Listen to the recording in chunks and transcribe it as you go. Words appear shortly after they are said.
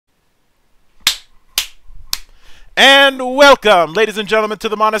And welcome, ladies and gentlemen, to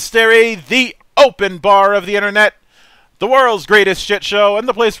the monastery, the open bar of the internet, the world's greatest shit show, and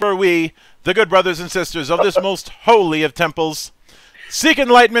the place where we, the good brothers and sisters of this most holy of temples, seek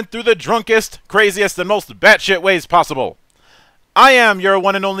enlightenment through the drunkest, craziest, and most batshit ways possible. I am your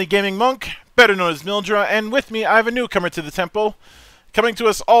one and only gaming monk, better known as Mildra, and with me I have a newcomer to the temple, coming to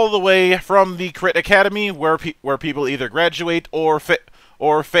us all the way from the Crit Academy, where people either graduate or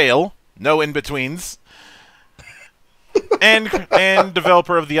fail, no in-betweens. and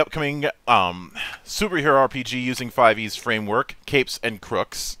developer of the upcoming superhero RPG using 5E's framework, Capes and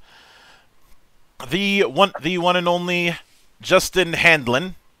Crooks. The one and only Justin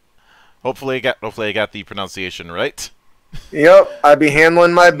Handlin. Hopefully I got the pronunciation right. Yep, I'd be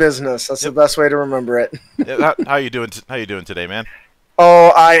handling my business. That's the best way to remember it. How you doing? How you doing today, man? Oh,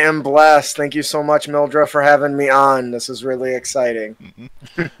 I am blessed. Thank you so much, Mildra, for having me on. This is really exciting.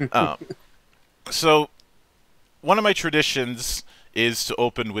 So, one of my traditions is to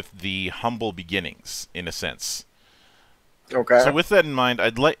open with the humble beginnings, in a sense. Okay. So, with that in mind,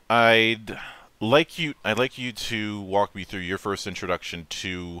 I'd like you to walk me through your first introduction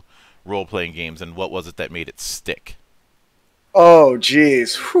to role-playing games and what was it that made it stick. Oh,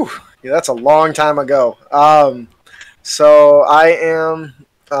 geez. Whew. Yeah, that's a long time ago. So I am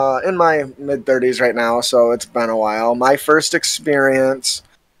in my mid-30s right now, so it's been a while. My first experience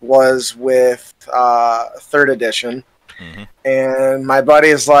was with 3rd edition, and my buddy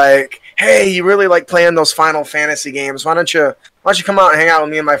is like, "Hey, you really like playing those Final Fantasy games? Why don't you come out and hang out with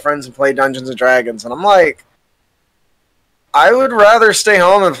me and my friends and play Dungeons and Dragons?" And I'm like, I would rather stay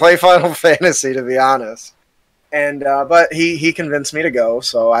home and play Final Fantasy, to be honest. And but he convinced me to go,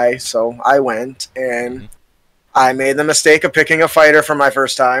 so I went, and I made the mistake of picking a fighter for my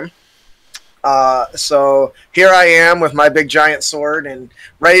first time. So here I am with my big giant sword and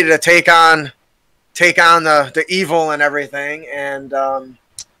ready to take on the evil and everything. And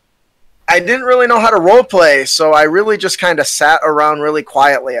I didn't really know how to roleplay, so I really just kind of sat around really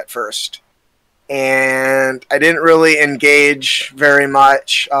quietly at first. And I didn't really engage very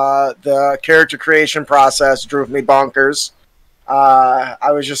much. The character creation process drove me bonkers.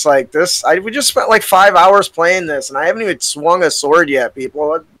 I was just like, we just spent like 5 hours playing this, and I haven't even swung a sword yet,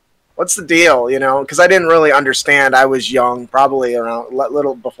 people. What's the deal, you know? Because I didn't really understand. I was young, probably around a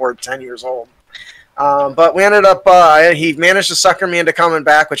little before 10 years old. But we ended up, he managed to sucker me into coming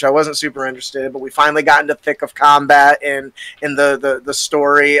back, which I wasn't super interested in, but we finally got into thick of combat in the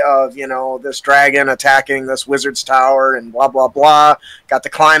story of, you know, this dragon attacking this wizard's tower and blah, blah, blah. Got to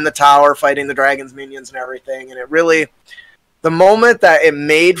climb the tower, fighting the dragon's minions and everything, and it really... The moment that it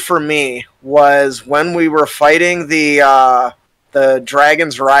made for me was when we were fighting the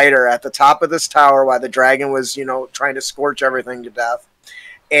dragon's rider at the top of this tower while the dragon was, you know, trying to scorch everything to death.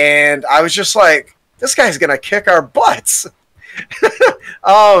 And I was just like, this guy's going to kick our butts.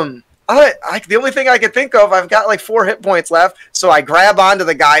 The only thing I could think of, I've got like 4 hit points left, so I grab onto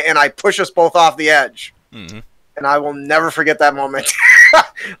the guy and I push us both off the edge. And I will never forget that moment.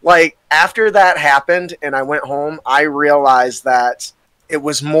 Like, after that happened and I went home, I realized that it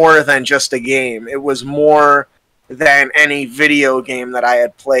was more than just a game. It was more than any video game that I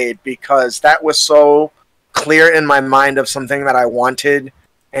had played, because that was so clear in my mind of something that I wanted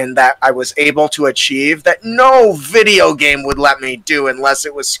and that I was able to achieve that no video game would let me do unless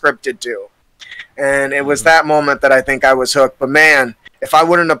it was scripted to. And it was that moment that I think I was hooked. But man, if I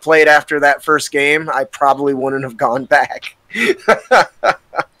wouldn't have played after that first game, I probably wouldn't have gone back.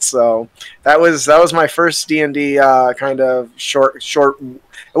 So that was my first D&D kind of short. It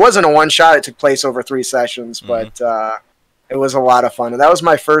wasn't a one-shot. It took place over 3 sessions, but it was a lot of fun. And that was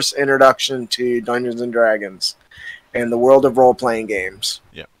my first introduction to Dungeons and Dragons and the world of role-playing games.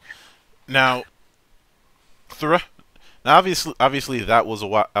 Yeah. Now, obviously that was a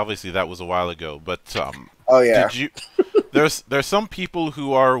while ago, but oh yeah. Did you? There's some people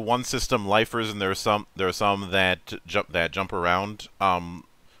who are one system lifers, and there are some that jump around.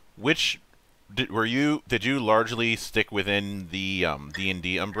 Did you largely stick within the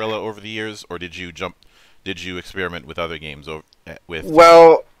D&D umbrella over the years, or did you experiment with other games with?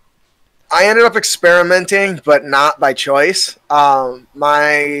 Well, I ended up experimenting, but not by choice.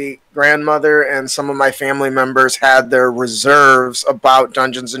 My grandmother and some of my family members had their reserves about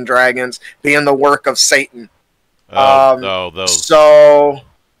Dungeons and Dragons being the work of Satan. Those. So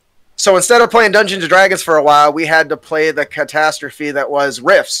instead of playing Dungeons and Dragons for a while, we had to play the catastrophe that was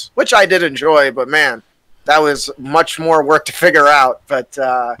Rifts, which I did enjoy, but man, that was much more work to figure out. But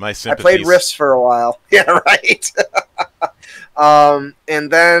I played Rifts for a while. Yeah, right.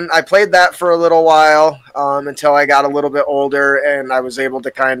 And then I played that for a little while until I got a little bit older, and I was able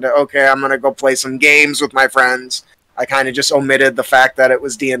to kind of, okay, I'm going to go play some games with my friends. I kind of just omitted the fact that it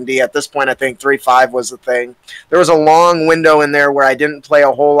was D&D. At this point, I think 3.5 was the thing. There was a long window in there where I didn't play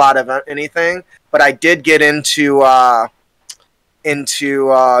a whole lot of anything, but I did get into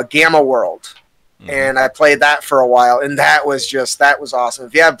Gamma World. And I played that for a while, and that was awesome.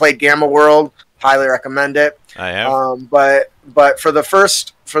 If you haven't played Gamma World, highly recommend it. I have. But for the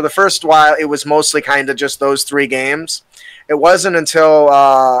first while, it was mostly kind of just those 3 games. It wasn't until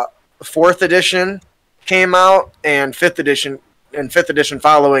 4th edition came out and 5th edition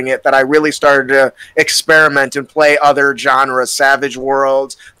following it that I really started to experiment and play other genres. Savage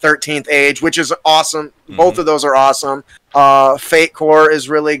Worlds, 13th Age, which is awesome. Both of those are awesome. Fate Core is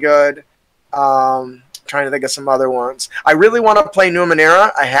really good. Trying to think of some other ones. I really want to play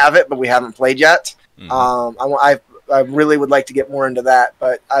Numenera. I have it, but we haven't played yet. I really would like to get more into that.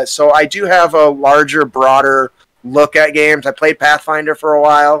 But so I do have a larger, broader look at games. I played Pathfinder for a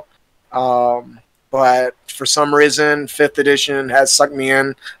while, but for some reason, 5th edition has sucked me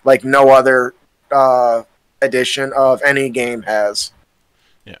in like no other edition of any game has.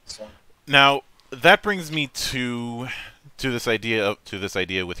 Yeah. So. Now that brings me to this idea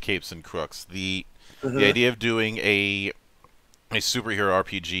with Capes and Crooks. The idea of doing a superhero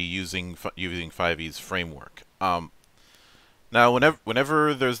RPG using 5e's framework. Now,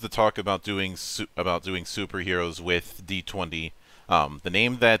 whenever there's the talk about doing superheroes with D20, the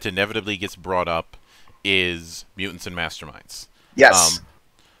name that inevitably gets brought up is Mutants and Masterminds. Yes.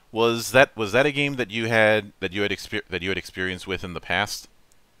 Was that a game that you had experience with in the past?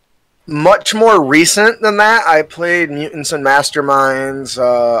 Much more recent than that. I played Mutants and Masterminds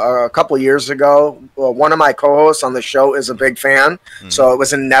a couple years ago. Well, one of my co-hosts on the show is a big fan, so it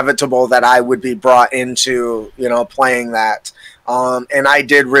was inevitable that I would be brought into, playing that. And I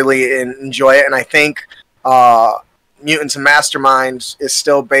did really enjoy it, and I think Mutants and Masterminds is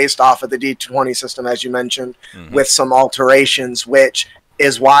still based off of the D20 system, as you mentioned, with some alterations, which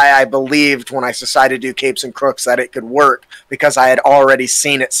is why I believed when I decided to do Capes and Crooks that it could work, because I had already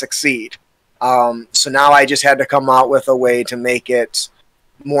seen it succeed. So now I just had to come out with a way to make it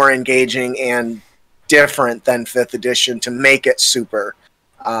more engaging and different than 5th edition to make it super.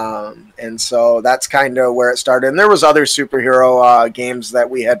 And so that's kind of where it started. And there was other superhero games that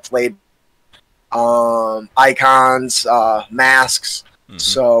we had played, Icons, Masks.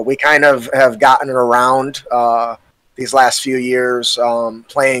 So we kind of have gotten around these last few years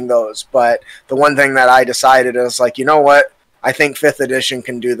playing those. But the one thing that I decided is like, you know what? I think 5th edition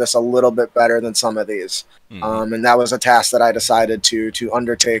can do this a little bit better than some of these. And that was a task that I decided to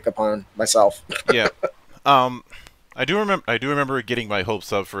undertake upon myself. Yeah. I do remember getting my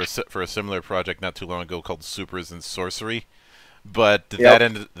hopes up for a similar project not too long ago called Supers and Sorcery, but that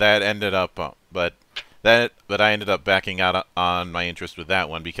ended up I ended up backing out on my interest with that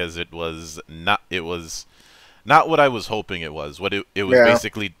one because it was not what I was hoping it was. What it was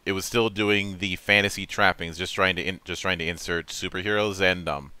basically, it was still doing the fantasy trappings, just trying to insert superheroes. And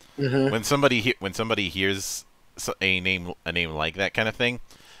when somebody hears a name like that kind of thing,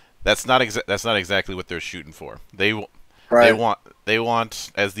 that's not exactly what they're shooting for. They want,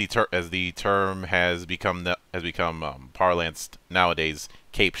 as the term has become parlance nowadays,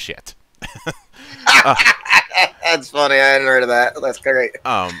 cape shit. That's funny. I hadn't heard of that. That's great.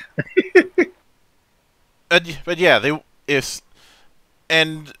 But yeah, the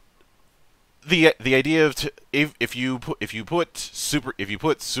idea of if you put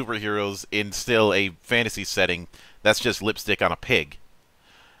superheroes in still a fantasy setting, that's just lipstick on a pig.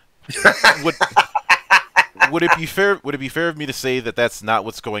 Would it be fair of me to say that that's not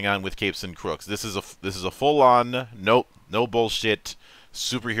what's going on with Capes and Crooks? This is a full on no bullshit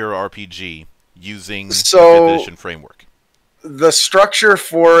superhero RPG using the 5th edition framework. The structure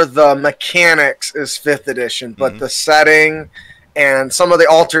for the mechanics is 5th edition, but the setting and some of the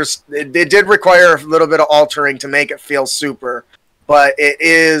alters, it did require a little bit of altering to make it feel super, but it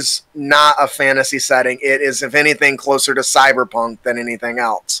is not a fantasy setting. It is, if anything, closer to cyberpunk than anything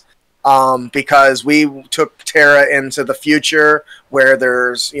else. Because we took Terra into the future where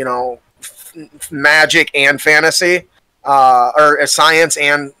there's, magic and fantasy, or science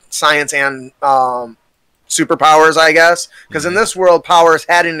and superpowers, I guess, because in this world, powers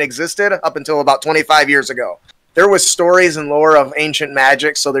hadn't existed up until about 25 years ago. There was stories and lore of ancient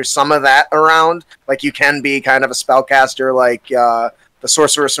magic, so there's some of that around. Like, you can be kind of a spellcaster, like the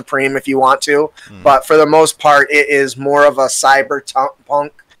Sorcerer Supreme, if you want to. But for the most part, it is more of a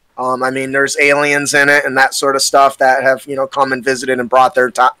cyberpunk I mean, there's aliens in it and that sort of stuff that have, you know, come and visited and brought their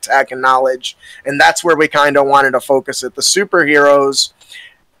tech and knowledge. And that's where we kind of wanted to focus it. The superheroes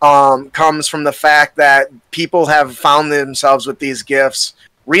comes from the fact that people have found themselves with these gifts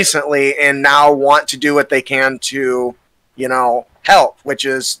recently and now want to do what they can to, you know, help, which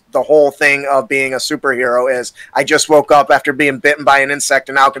is the whole thing of being a superhero is I just woke up after being bitten by an insect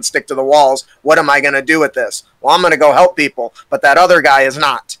and now can stick to the walls. What am I going to do with this? Well, I'm going to go help people, but that other guy is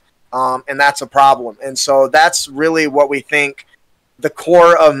not. And that's a problem. And so that's really what we think the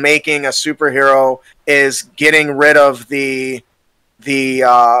core of making a superhero is getting rid of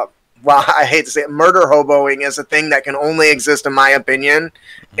well, I hate to say it, murder hoboing is a thing that can only exist, in my opinion,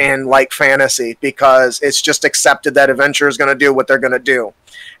 in like fantasy, because it's just accepted that adventure is going to do what they're going to do.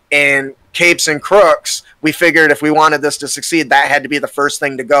 In Capes and Crooks, we figured if we wanted this to succeed, that had to be the first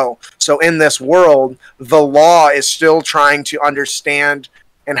thing to go. So in this world, the law is still trying to understand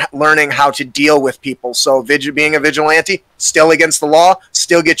and learning how to deal with people. So being a vigilante, still against the law,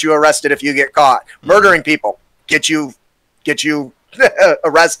 still get you arrested if you get caught. Murdering people, get you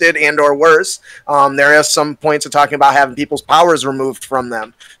arrested and or worse. There is some points of talking about having people's powers removed from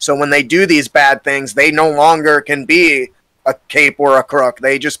them. So when they do these bad things, they no longer can be a cape or a crook.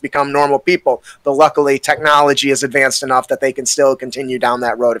 They just become normal people. But luckily, technology is advanced enough that they can still continue down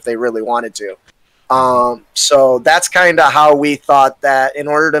that road if they really wanted to. So that's kind of how we thought that in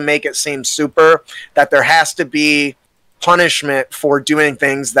order to make it seem super, that there has to be punishment for doing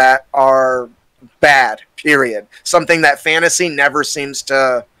things that are bad, period. Something that fantasy never seems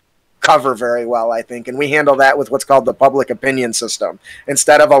to cover very well, I think. And we handle that with what's called the public opinion system.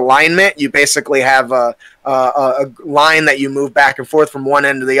 Instead of alignment, you basically have a line that you move back and forth from one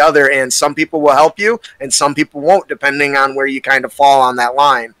end to the other, and some people will help you and some people won't, depending on where you kind of fall on that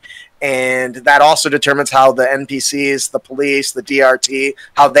line. And that also determines how the NPCs, the police, the DRT,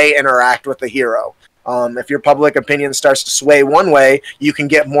 how they interact with the hero. If your public opinion starts to sway one way, you can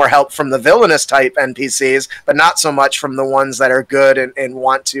get more help from the villainous type NPCs, but not so much from the ones that are good and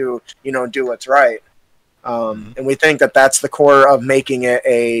want to, you know, do what's right. And we think that that's the core of making it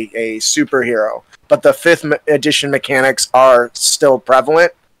a superhero. But the 5th edition mechanics are still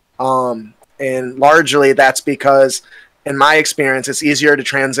prevalent. And largely that's because, in my experience, it's easier to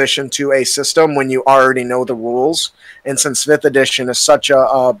transition to a system when you already know the rules. And since 5th edition is such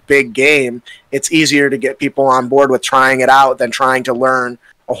a big game, it's easier to get people on board with trying it out than trying to learn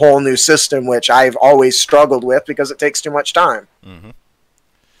a whole new system, which I've always struggled with because it takes too much time.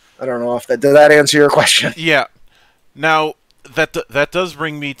 I don't know if did that answer your question? Yeah. Now that does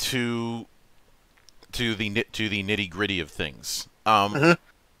bring me to the nitty gritty of things. But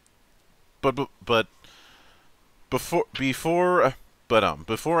before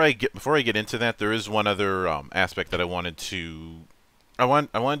I get into that, there is one other aspect that I wanted to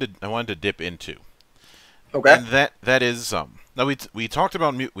dip into. Okay. And that is now we talked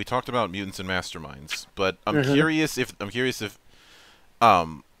about mutants and masterminds, but I'm curious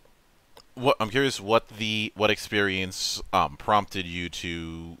what experience prompted you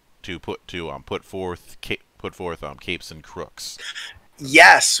to put forth Capes and Crooks.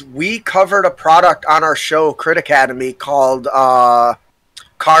 Yes, we covered a product on our show, Crit Academy, called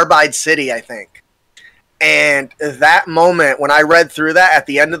Carbide City, I think. And that moment, when I read through that at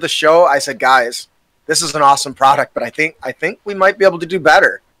the end of the show, I said, guys, this is an awesome product, but I think we might be able to do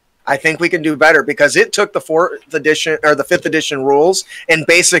better. I think we can do better because it took the 4th edition or the 5th edition rules and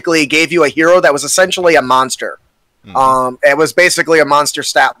basically gave you a hero that was essentially a monster. It was basically a monster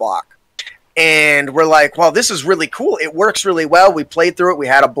stat block. And we're like, well, this is really cool. It works really well. We played through it. We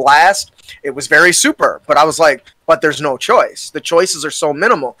had a blast. It was very super. But I was like, but there's no choice. The choices are so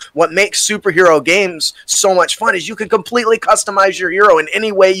minimal. What makes superhero games so much fun is you can completely customize your hero in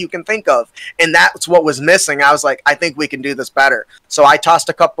any way you can think of. And that's what was missing. I was like, I think we can do this better. So I tossed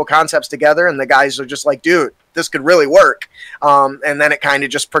a couple concepts together, and the guys are just like, dude, this could really work. And then it kind of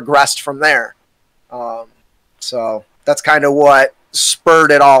just progressed from there. So that's kind of what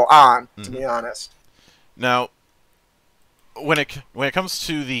spurred it all on, to be honest. Now, when it comes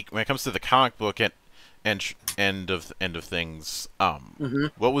to the comic book and end of things,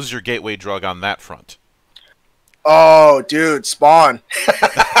 what was your gateway drug on that front? Oh, dude, Spawn.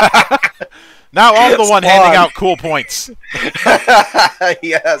 Now I'm the one handing out cool points.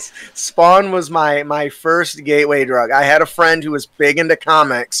 Yes, Spawn was my first gateway drug. I had a friend who was big into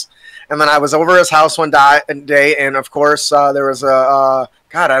comics. And then I was over his house one day, and of course there was a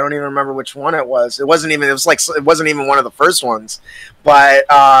God, I don't even remember which one it was. It wasn't even one of the first ones. But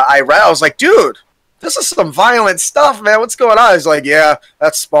I was like, dude, this is some violent stuff, man. What's going on? He's like, yeah,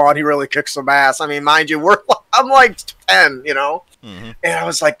 that's Spawn. He really kicks some ass. I mean, mind you, I'm like 10, you know. Mm-hmm. And I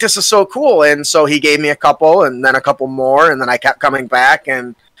was like, this is so cool. And so he gave me a couple, and then a couple more, and then I kept coming back.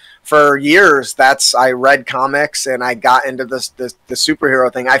 And for years, I read comics, and I got into the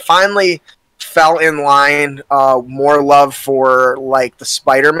superhero thing. I finally fell in line, more love for like the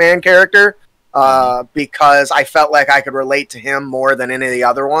Spider-Man character, because I felt like I could relate to him more than any of the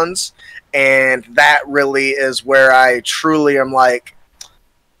other ones. And that really is where I truly am like,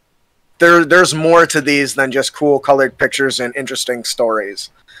 there's more to these than just cool colored pictures and interesting stories.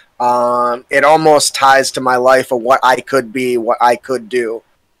 It almost ties to my life of what I could be, what I could do.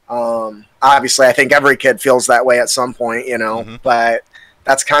 Obviously, I think every kid feels that way at some point, you know, but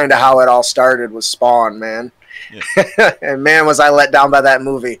that's kind of how it all started with Spawn, man. Yeah. And man, was I let down by that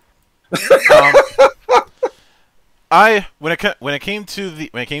movie. When it came to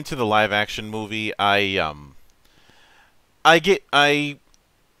the live action movie, I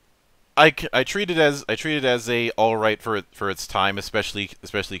treat it as a all right for its time,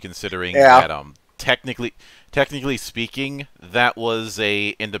 especially considering that technically speaking, that was a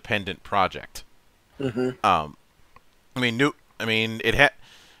independent project. New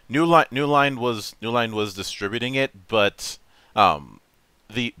Line was distributing it, but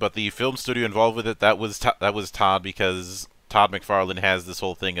the film studio involved with it, that was Todd, because Todd McFarlane has this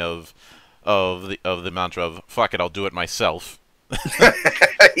whole thing of the mantra of "fuck it, I'll do it myself."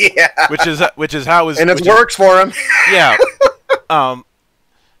 Yeah, which is how his, and it works for him. Yeah,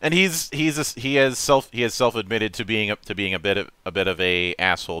 and he has self admitted to being a bit of a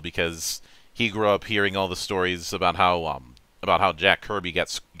asshole, because he grew up hearing all the stories about how Jack Kirby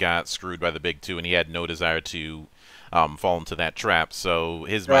got screwed by the Big Two, and he had no desire to fall into that trap. So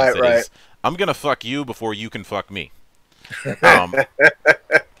his mindset is, I'm gonna fuck you before you can fuck me.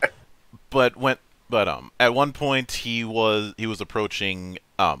 But at one point he was approaching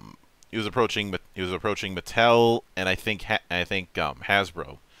Mattel and I think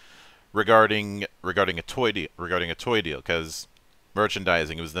Hasbro regarding a toy deal, because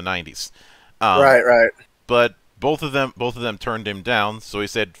merchandising, it was the 90s. Right. But both of them turned him down, so he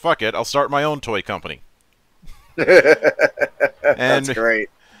said, "Fuck it, I'll start my own toy company." That's great.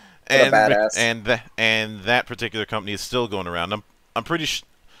 And that particular company is still going around. I'm pretty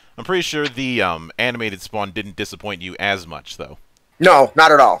sure the animated Spawn didn't disappoint you as much, though. No,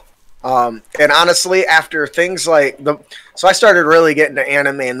 not at all. And honestly, after things like so I started really getting into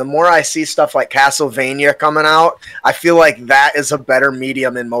anime, and the more I see stuff like Castlevania coming out, I feel like that is a better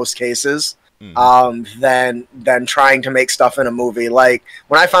medium in most cases. Than trying to make stuff in a movie. Like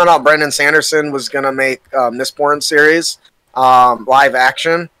when I found out Brendan Sanderson was gonna make Mistborn series live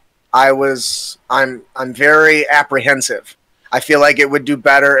action, I'm very apprehensive. I feel like it would do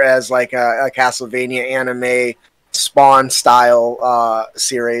better as like a Castlevania anime Spawn style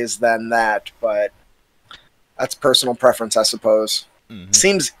series than that, but that's personal preference, I suppose.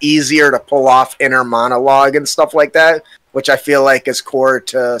 Seems easier to pull off inner monologue and stuff like that, which I feel like is core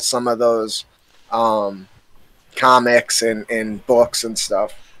to some of those comics and books and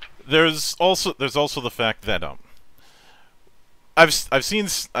stuff. There's also the fact that I've seen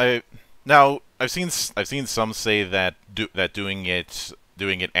some say that doing it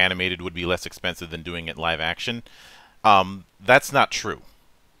animated would be less expensive than doing it live action. That's not true.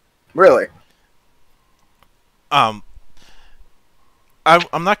 Really? I'm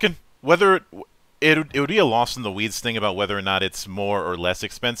not gonna whether it would be a lost in the weeds thing about whether or not it's more or less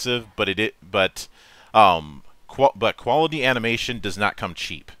expensive, but quality animation does not come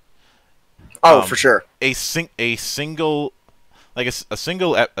cheap. Oh, for sure. A single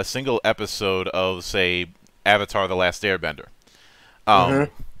episode of, say, Avatar: The Last Airbender,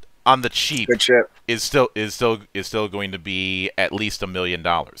 on the cheap, is still going to be at least $1 million.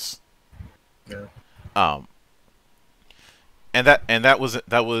 Yeah. And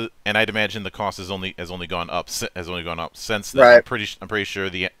I'd imagine the cost has only gone up since then. Right. I'm pretty sure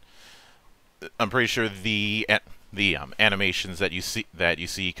the animations that you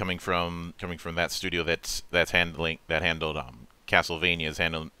see coming from that studio that handled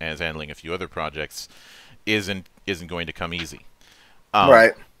Castlevania as handling a few other projects isn't going to come easy.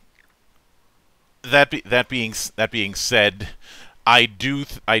 Right. That being said, I do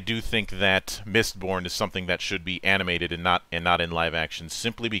think that Mistborn is something that should be animated and not in live action,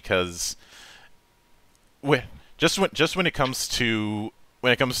 simply because when it comes to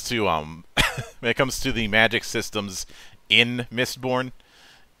the magic systems in Mistborn,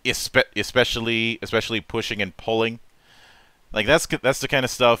 especially pushing and pulling, like that's the kind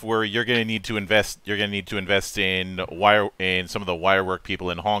of stuff where you're gonna need to invest in some of the wirework people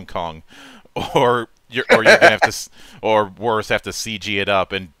in Hong Kong, or you're gonna have to, or worse, have to CG it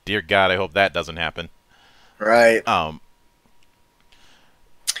up, and dear God, I hope that doesn't happen. Right.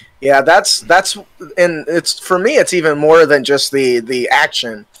 Yeah, that's and it's for me. It's even more than just the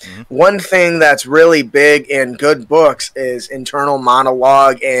action. One thing that's really big in good books is internal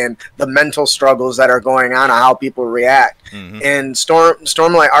monologue and the mental struggles that are going on and how people react. In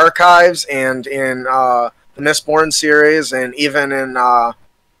Stormlight Archives and in the Mistborn series, and even in the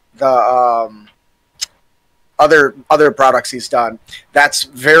other products he's done, that's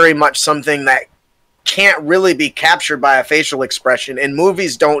very much something that can't really be captured by a facial expression, and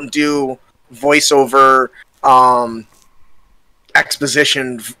movies don't do voiceover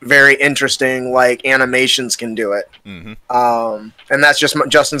exposition very interesting like animations can do it. And that's just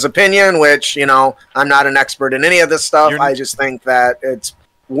Justin's opinion, which, you know, I'm not an expert in any of this stuff. I just think that it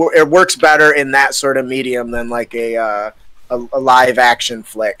works better in that sort of medium than like a live action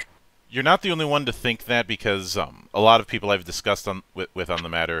flick. You're not the only one to think that, because a lot of people I've discussed with on the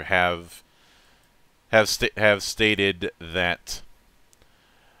matter have stated that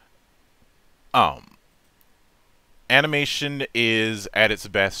animation is at its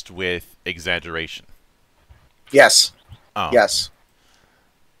best with exaggeration. Yes. Yes.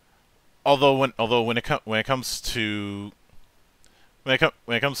 Although when it comes to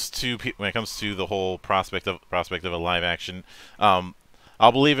the whole prospect of a live action,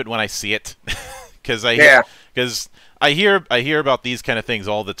 I'll believe it when I see it, because I hear about these kind of things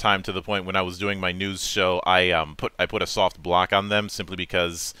all the time, to the point when I was doing my news show, I put a soft block on them simply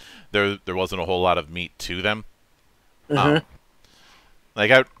because there wasn't a whole lot of meat to them.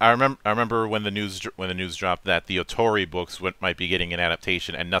 Like I remember when the news dropped that the Otori books might be getting an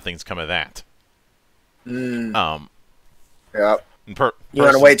adaptation, and nothing's come of that. Yeah. You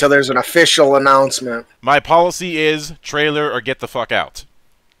want to wait till there's an official announcement. My policy is trailer or get the fuck out.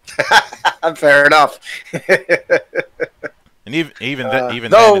 Fair enough. And even then,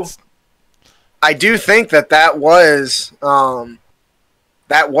 it's... I do think that was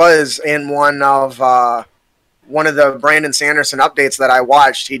in one of the Brandon Sanderson updates that I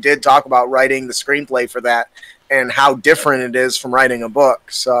watched. He did talk about writing the screenplay for that and how different it is from writing a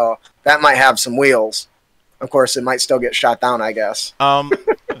book. So that might have some wheels. Of course, it might still get shot down, I guess.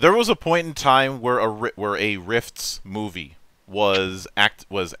 There was a point in time where a Rifts movie was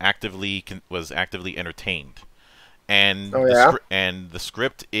actively entertained, and the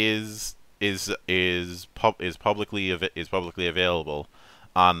script is publicly available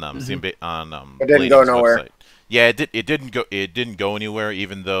on it didn't go nowhere. Website. Yeah, it didn't go anywhere,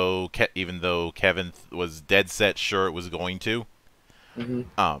 even though Kevin was dead set sure it was going to.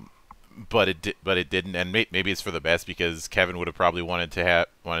 But it didn't, and maybe it's for the best, because Kevin would have probably wanted to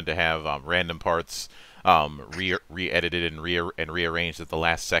have random parts re-edited and rearranged at the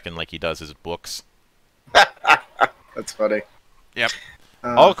last second, like he does his books. That's funny. Yep.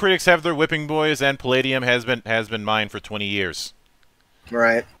 All critics have their whipping boys, and Palladium has been mine for 20 years.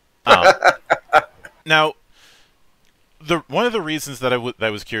 Right. Now, one of the reasons that I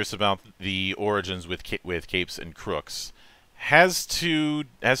was curious about the origins with Capes and Crooks has to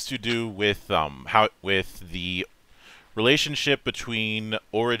do with the relationship between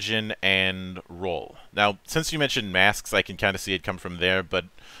origin and role. Now, since you mentioned masks, I can kind of see it come from there. But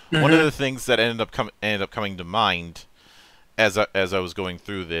one of the things that ended up coming to mind as I was going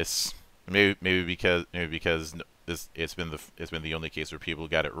through this, maybe because it's been the only case where people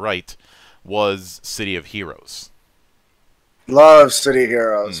got it right, was City of Heroes. Love City of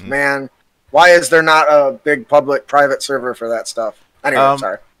Heroes, man. Why is there not a big public-private server for that stuff? Anyway,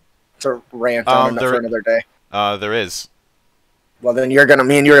 sorry. It's a rant for another day. There is. Well, then me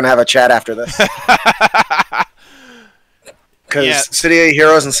and you're gonna have a chat after this. Because City of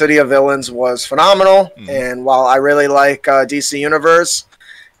Heroes and City of Villains was phenomenal, and while I really like DC Universe,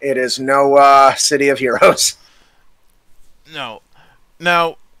 it is no City of Heroes. No.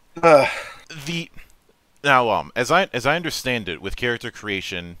 Now, as I understand it, with character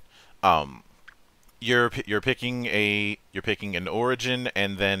creation, you're picking an origin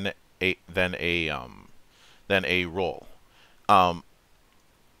and then a role.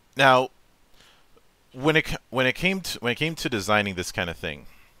 Now, when it came to designing this kind of thing,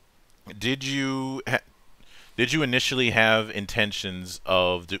 did you initially have intentions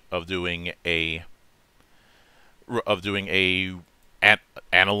of doing a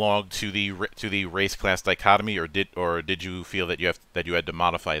analog to the race class dichotomy, or did you feel that you had to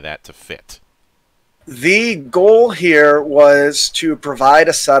modify that to fit? The goal here was to provide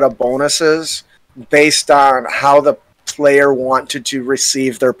a set of bonuses based on how the player wanted to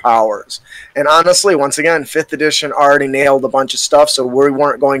receive their powers. And honestly, once again, 5th edition already nailed a bunch of stuff, so we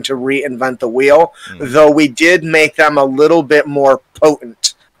weren't going to reinvent the wheel, though we did make them a little bit more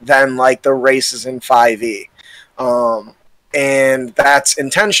potent than like the races in 5e. and that's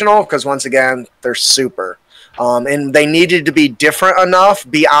intentional because once again they're super, and they needed to be different enough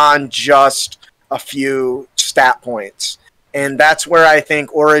beyond just a few stat points, and that's where I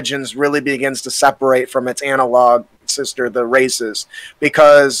think Origins really begins to separate from its analog sister, the races,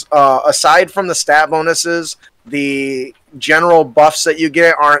 because aside from the stat bonuses, the general buffs that you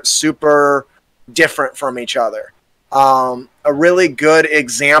get aren't super different from each other. A really good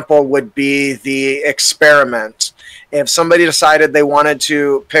example would be the experiment. If somebody decided they wanted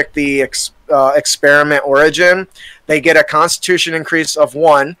to pick the experiment origin, they get a constitution increase of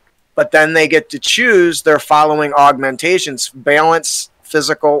 1, but then they get to choose their following augmentations: balance,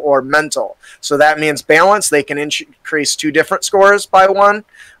 physical, or mental. So that means balance, they can increase 2 different scores by 1,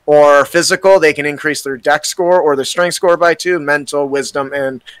 or physical, they can increase their dex score or their strength score by 2, mental, wisdom,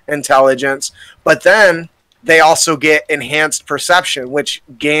 and intelligence. But then they also get enhanced perception, which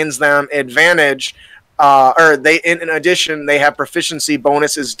gains them advantage, in addition, they have proficiency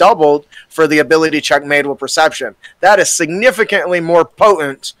bonuses doubled for the ability check made with perception. That is significantly more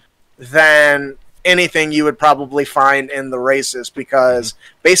potent than anything you would probably find in the races, because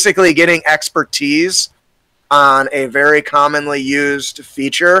basically getting expertise on a very commonly used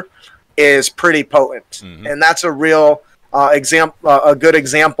feature is pretty potent. And that's a real a good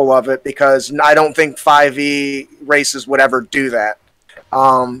example of it, because I don't think 5e races would ever do that.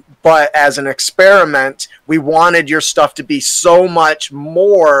 But as an experiment, we wanted your stuff to be so much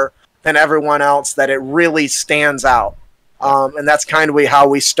more than everyone else that it really stands out. And that's kind of how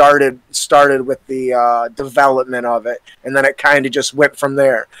we started with the development of it, and then it kind of just went from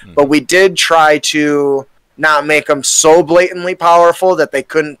there. But we did try to not make them so blatantly powerful that they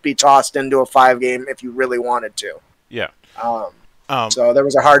couldn't be tossed into a 5 game if you really wanted to. Yeah. So there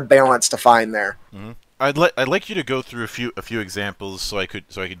was a hard balance to find there. I'd like you to go through a few examples so I could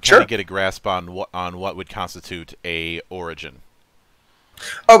kind Sure. of get a grasp on what would constitute a origin.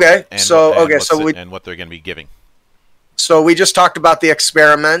 Okay. And So what they're going to be giving. So we just talked about the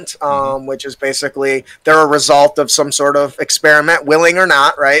experiment, which is basically they're a result of some sort of experiment, willing or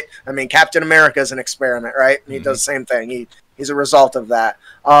not, right? I mean, Captain America is an experiment, right? He does the same thing. He's a result of that.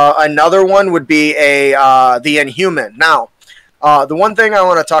 Another one would be the Inhuman. Now, the one thing I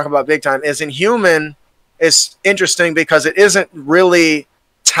want to talk about big time is Inhuman is interesting because it isn't really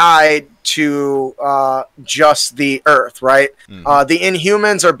tied to just the Earth, right? The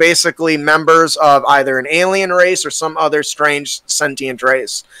Inhumans are basically members of either an alien race or some other strange sentient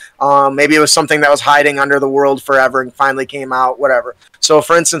race. Maybe it was something that was hiding under the world forever and finally came out, whatever. So,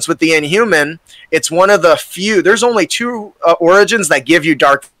 for instance, with the Inhuman, it's one of the few, there's only 2 origins that give you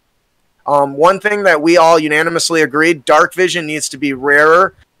dark. One thing that we all unanimously agreed, dark vision needs to be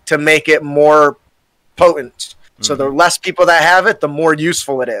rarer to make it more potent. So the less people that have it, the more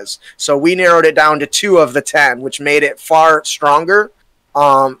useful it is. So we narrowed it down to 2 of the 10, which made it far stronger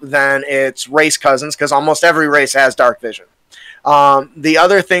than its race cousins, because almost every race has dark vision. The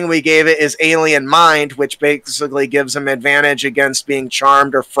other thing we gave it is Alien Mind, which basically gives them advantage against being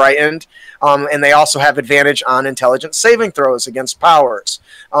charmed or frightened. And they also have advantage on intelligence saving throws against powers.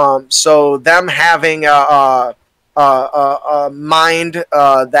 So them having a mind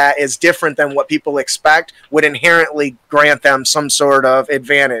that is different than what people expect would inherently grant them some sort of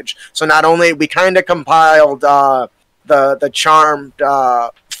advantage. So not only we kind of compiled the charmed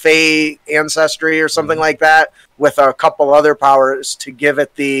Fey ancestry or something like that with a couple other powers to give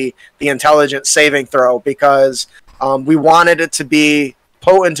it the intelligence saving throw, because we wanted it to be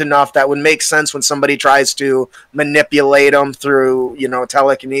potent enough that would make sense when somebody tries to manipulate them through,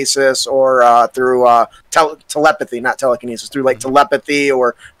 telekinesis or through telepathy, not telekinesis, through like telepathy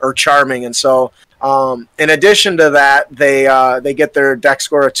or charming. And so in addition to that, they get their dex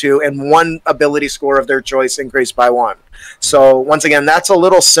score of 2 and 1 ability score of their choice increased by 1. So once again, that's a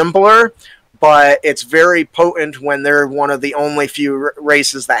little simpler, but it's very potent when they're one of the only few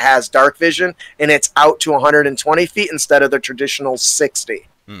races that has dark vision, and it's out to 120 feet instead of the traditional 60,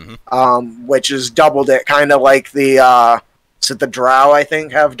 which is doubled it, kind of like the Drow, I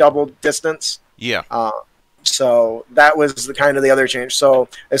think, have double distance. Yeah. So that was the kind of the other change. So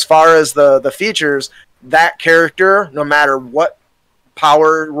as far as the features, that character, no matter what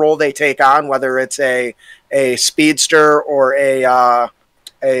power role they take on, whether it's a speedster or a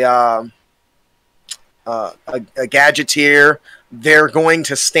gadgeteer, they're going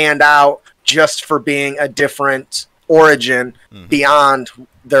to stand out just for being a different origin beyond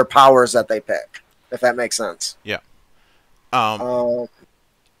their powers that they pick, if that makes sense. Yeah. Now,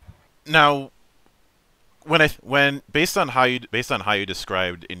 when based on how you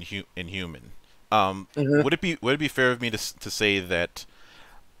described Inhuman, would it be fair of me to say that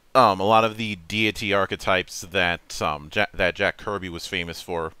a lot of the deity archetypes that that Jack Kirby was famous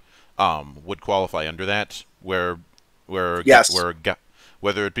for would qualify under that, Yes.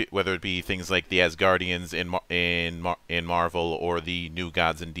 whether it be things like the Asgardians in Marvel or the New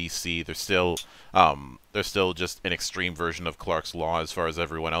Gods in DC, they're still just an extreme version of Clark's Law as far as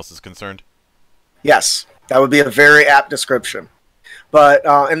everyone else is concerned. Yes, that would be a very apt description. But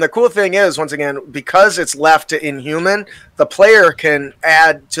and the cool thing is, once again, because it's left to Inhuman, the player can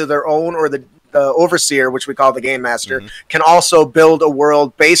add to their own, or the Overseer, which we call the Game Master, can also build a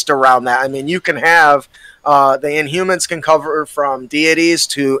world based around that. I mean, you can have the Inhumans can cover from deities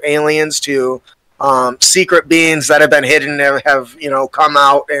to aliens to secret beings that have been hidden and have, you know, come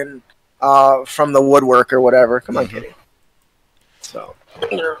out and from the woodwork or whatever. Come on, Kitty. So,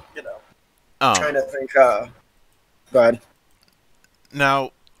 you know, trying to think. Go ahead.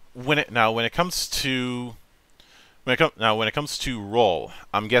 Now, when it comes to role,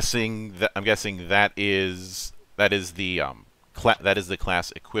 I'm guessing that is the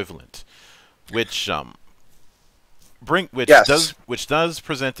class equivalent, which Yes. does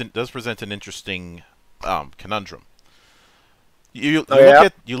present an interesting conundrum. You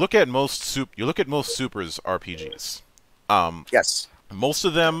look at most supers RPGs. Yes. Most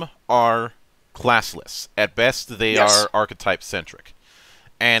of them are classless. At best, they are archetype centric,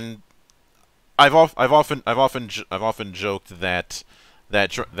 and I've often joked that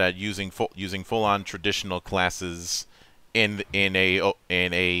using full on traditional classes in a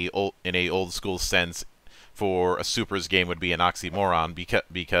old school sense for a supers game would be an oxymoron,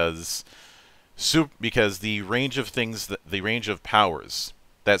 because the range of powers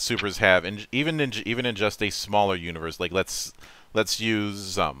that supers have, and even in just a smaller universe, like let's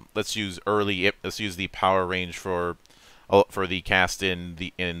use the power range for the cast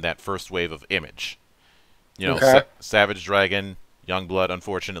in that first wave of Image. You know, Savage Dragon, Youngblood,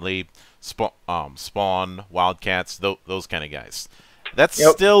 unfortunately, Spawn, Wildcats, those kind of guys. That's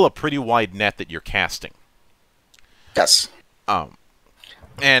still a pretty wide net that you're casting. Yes.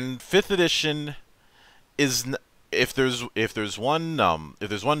 And 5th edition is, if there's one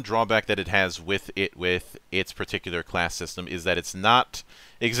drawback that it has with its particular class system, is that it's not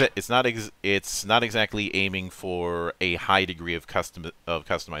exactly aiming for a high degree of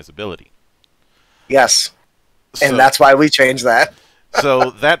customizability. Yes. And that's why we changed that.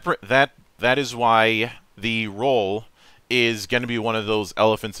 So that is why the role is going to be one of those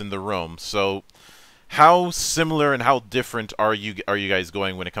elephants in the room. So how similar and how different are you guys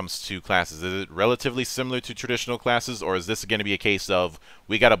going when it comes to classes? Is it relatively similar to traditional classes, or is this going to be a case of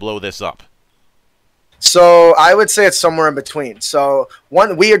we got to blow this up? So I would say it's somewhere in between. So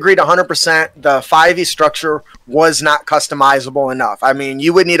we agreed 100% the 5e structure was not customizable enough. I mean,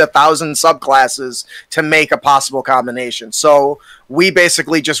 you would need 1,000 subclasses to make a possible combination. So we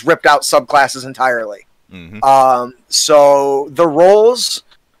basically just ripped out subclasses entirely. So the roles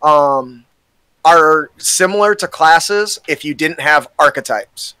are similar to classes if you didn't have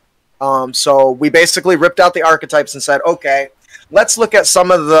archetypes. So we basically ripped out the archetypes and said, okay, let's look at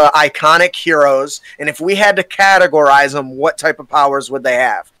some of the iconic heroes, and if we had to categorize them, what type of powers would they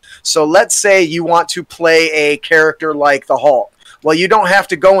have? So let's say you want to play a character like the Hulk. Well, you don't have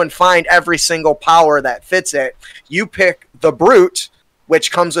to go and find every single power that fits it. You pick the Brute,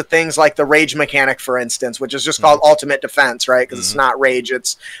 which comes with things like the rage mechanic, for instance, which is just called ultimate defense, right? Because it's not rage.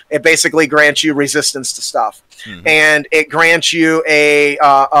 It basically grants you resistance to stuff. And it grants you a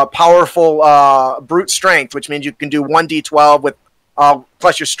powerful brute strength, which means you can do 1d12 with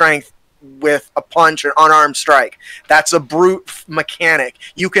plus your strength with a punch or unarmed strike. That's a brute mechanic.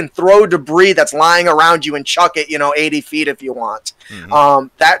 You can throw debris that's lying around you and chuck it, 80 feet if you want.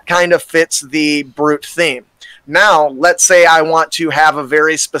 That kind of fits the brute theme. Now, let's say I want to have a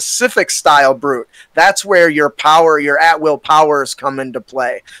very specific style Brute. That's where your power, your at-will powers come into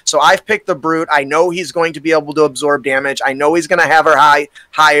play. So I've picked the Brute. I know he's going to be able to absorb damage. I know he's going to have a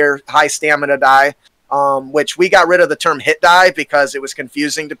high stamina die, which we got rid of the term hit die because it was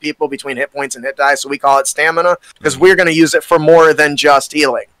confusing to people between hit points and hit die. So we call it stamina because we're going to use it for more than just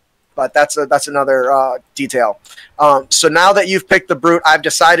healing. But that's another detail. So now that you've picked the Brute, I've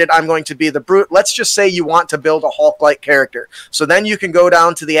decided I'm going to be the Brute. Let's just say you want to build a Hulk-like character. So then you can go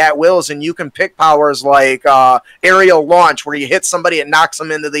down to the at-wills and you can pick powers like aerial launch, where you hit somebody and knocks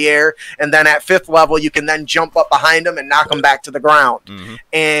them into the air. And then at 5th level, you can then jump up behind them and knock them back to the ground.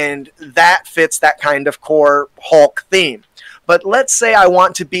 And that fits that kind of core Hulk theme. But let's say I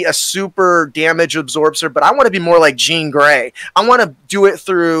want to be a super damage absorber, but I want to be more like Jean Grey. I want to do it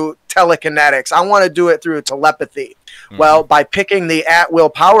through telekinetics. I want to do it through telepathy. Well, by picking the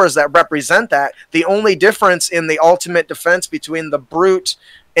at-will powers that represent that, the only difference in the ultimate defense between the Brute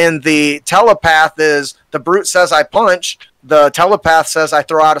And the telepath is the brute says I punch, the telepath says I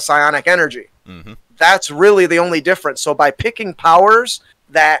throw out a psionic energy. Mm-hmm. That's really the only difference. So by picking powers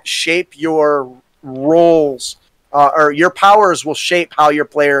that shape your roles, or your powers will shape how your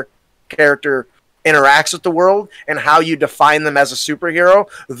player character interacts with the world and how you define them as a superhero.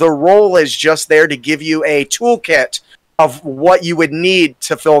 The role is just there to give you a toolkit of what you would need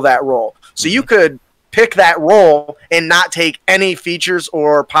to fill that role. So you could pick that role and not take any features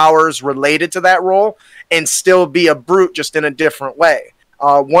or powers related to that role and still be a brute, just in a different way.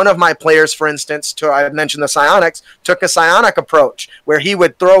 One of my players, for instance, I mentioned the psionics, took a psionic approach where he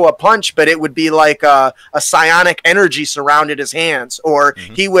would throw a punch, but it would be like a psionic energy surrounded his hands, or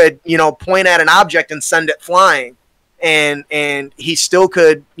he would, point at an object and send it flying, and he still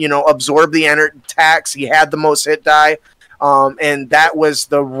could, absorb the attacks. He had the most hit die, and that was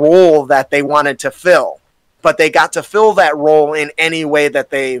the role that they wanted to fill. But they got to fill that role in any way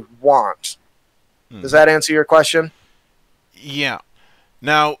that they want. Does that answer your question? Yeah.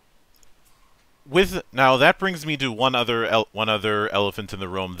 Now that brings me to one other elephant in the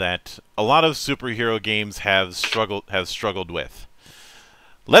room that a lot of superhero games have struggled with.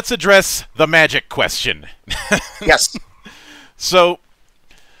 Let's address the magic question. Yes. So,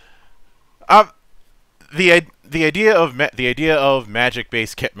 the idea of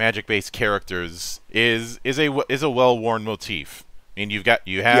magic-based characters is a well-worn motif. I mean,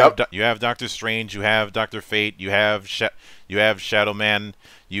 you have Doctor Strange, you have Dr. Fate, you have Shadow Man,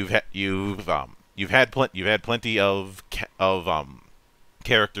 you've had plenty of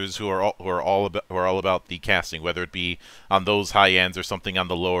characters who are all about the casting, whether it be on those high ends or something on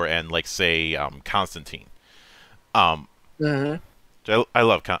the lower end, like say Constantine. I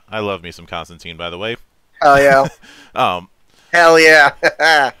love me some Constantine, by the way. Hell yeah. Hell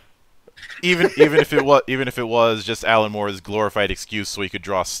yeah. Even if it was just Alan Moore's glorified excuse so he could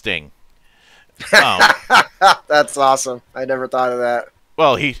draw Sting. That's awesome. I never thought of that.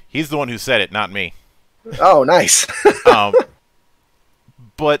 Well, he's the one who said it, not me. Oh, nice.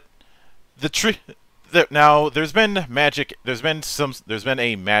 But now there's been a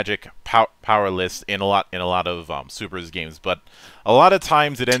magic power list in a lot of Supers games, but a lot of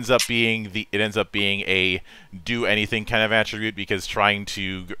times it ends up being a do anything kind of attribute, because trying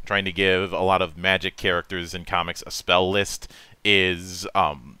to give a lot of magic characters in comics a spell list is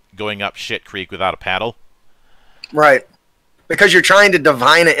going up shit creek without a paddle. Right. Because you're trying to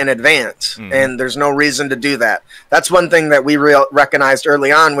divine it in advance, and there's no reason to do that. That's one thing that we recognized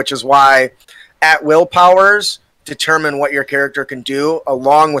early on, which is why at-will powers determine what your character can do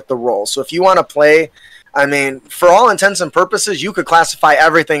along with the role. So if you want to play, I mean, for all intents and purposes, you could classify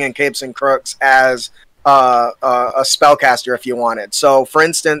everything in Capes and Crooks as a spellcaster if you wanted. So, for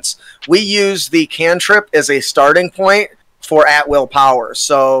instance, we use the cantrip as a starting point for at-will powers.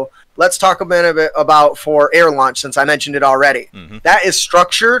 So let's talk a bit about for air launch, since I mentioned it already. That is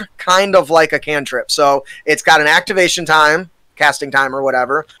structured kind of like a cantrip. So it's got an activation time, casting time or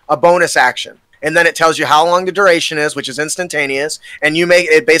whatever, a bonus action. And then it tells you how long the duration is, which is instantaneous. And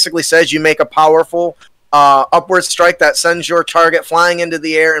it basically says you make a powerful upward strike that sends your target flying into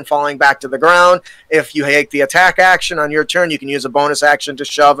the air and falling back to the ground. If you take the attack action on your turn, you can use a bonus action to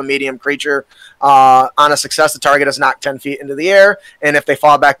shove a medium creature. On a success, the target is knocked 10 feet into the air, and if they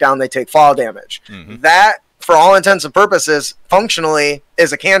fall back down, they take fall damage. That, for all intents and purposes, functionally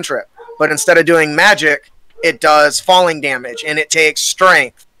is a cantrip. But instead of doing magic, it does falling damage, and it takes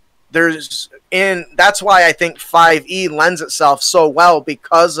strength. That's why I think 5e lends itself so well,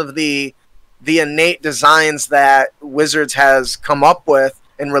 because of the innate designs that Wizards has come up with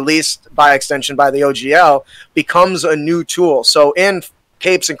and released by extension by the OGL, becomes a new tool. So in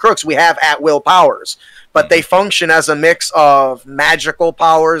Capes and Crooks, we have at-will powers, but they function as a mix of magical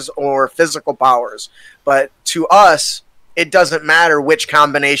powers or physical powers. But to us, it doesn't matter which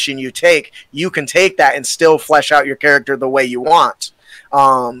combination you take. You can take that and still flesh out your character the way you want.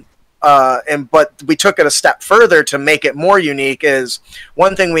 But we took it a step further to make it more unique. Is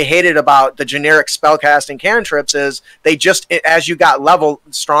one thing we hated about the generic spellcasting cantrips is as you got level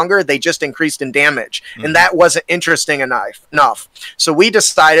stronger, they just increased in damage, and that wasn't interesting enough. So we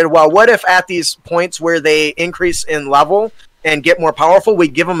decided, well, what if at these points where they increase in level and get more powerful, we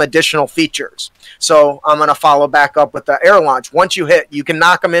give them additional features. So I'm going to follow back up with the air launch. Once you hit, you can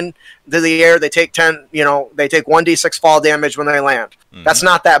knock them into the air. They take 1d6 fall damage when they land. That's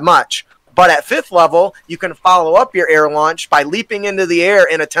not that much. But at 5th level, you can follow up your air launch by leaping into the air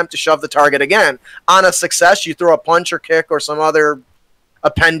and attempt to shove the target again. On a success, you throw a punch or kick or some other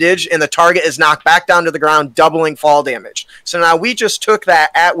appendage, and the target is knocked back down to the ground, doubling fall damage. So now we just took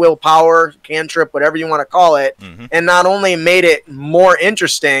that at-will power, cantrip, whatever you want to call it, and not only made it more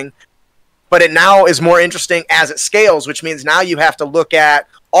interesting, but it now is more interesting as it scales, which means now you have to look at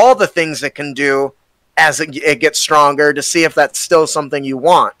all the things it can do as it gets stronger to see if that's still something you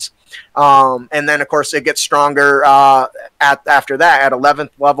want. And then, of course, it gets stronger after that. At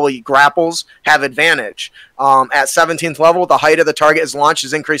 11th level, grapples have advantage. At 17th level, the height of the target is launched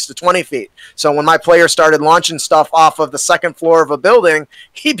is increased to 20 feet. So when my player started launching stuff off of the second floor of a building,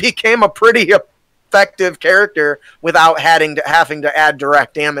 he became a pretty effective character without having to add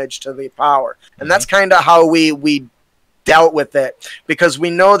direct damage to the power. And that's kind of how we dealt with it, because we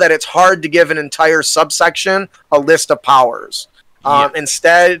know that it's hard to give an entire subsection a list of powers.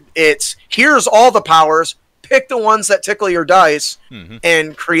 Instead, it's here's all the powers, pick the ones that tickle your dice,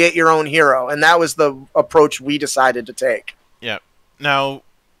 and create your own hero. And that was the approach we decided to take. Yeah. Now,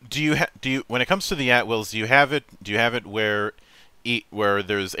 do you when it comes to the at-wills, do you have it where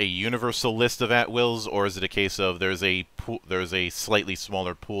there's a universal list of at-wills, or is it a case of there's a slightly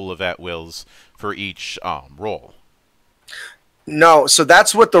smaller pool of at-wills for each role? No, so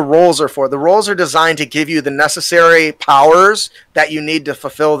that's what the roles are for. The roles are designed to give you the necessary powers that you need to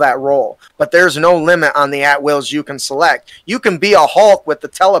fulfill that role. But there's no limit on the at-wills you can select. You can be a Hulk with the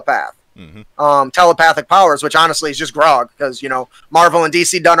telepath. Telepathic powers, which honestly is just grog, because, you know, Marvel and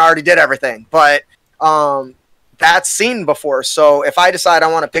DC already did everything. But that's seen before. So if I decide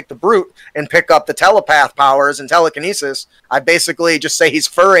I want to pick the Brute and pick up the telepath powers and telekinesis, I basically just say he's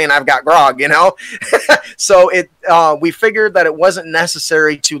furry and I've got grog, you know? So we figured that it wasn't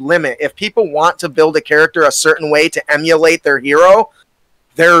necessary to limit. If people want to build a character a certain way to emulate their hero,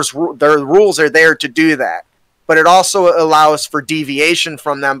 their rules are there to do that. But it also allows for deviation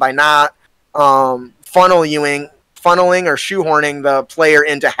from them by not funneling or shoehorning the player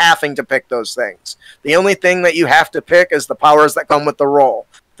into having to pick those things. The only thing that you have to pick is the powers that come with the role.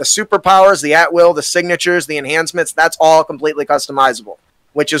 The superpowers, the at-will, the signatures, the enhancements, that's all completely customizable,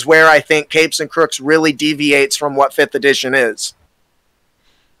 which is where I think Capes and Crooks really deviates from what 5th edition is.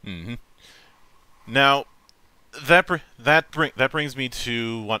 Now, that brings me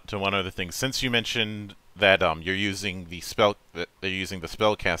to one other thing. Since you mentioned that you're using the spell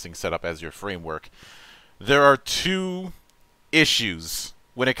casting setup as your framework, there are two issues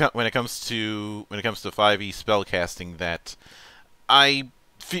when it comes to 5e spellcasting that I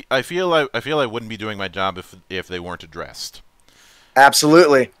feel I wouldn't be doing my job if they weren't addressed.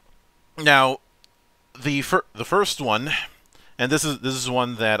 Absolutely. Now, the first one, and this is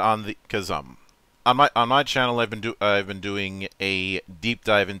one that on my channel I've been doing a deep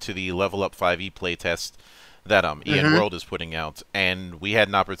dive into the Level Up 5e playtest that Ian World is putting out, and we had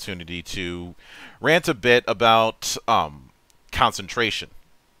an opportunity to rant a bit about concentration.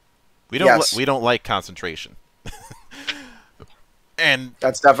 We don't like concentration, and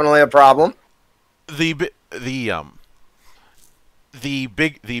that's definitely a problem. The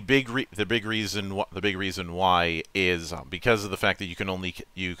big reason why is because of the fact that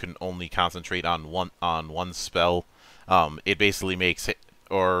you can only concentrate on one spell. It basically makes it,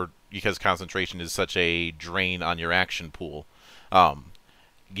 or because concentration is such a drain on your action pool,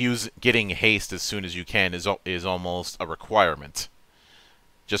 getting haste as soon as you can is almost a requirement.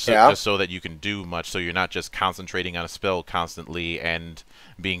 Just so that you can do much, so you're not just concentrating on a spell constantly and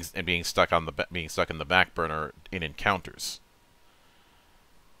being stuck in the back burner in encounters.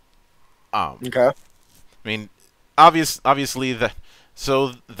 Okay. I mean, obviously that.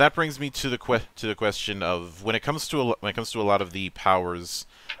 So that brings me to the question of when it comes to a lot of the powers,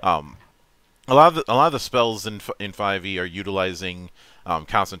 a lot of the spells in 5e are utilizing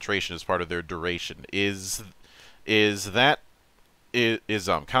concentration as part of their duration. Is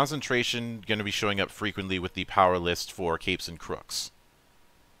concentration going to be showing up frequently with the power list for Capes and Crooks?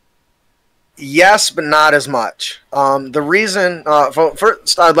 Yes, but not as much. The reason,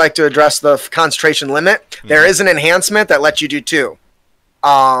 first, I'd like to address the concentration limit. There is an enhancement that lets you do 2.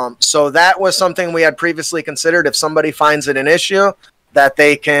 So that was something we had previously considered. If somebody finds it an issue, that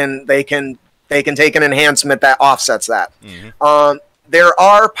they can take an enhancement that offsets that. There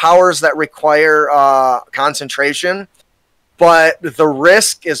are powers that require concentration, but the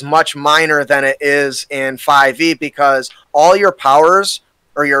risk is much minor than it is in 5e, because all your powers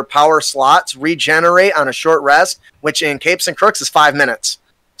or your power slots regenerate on a short rest, which in Capes and Crooks is 5 minutes.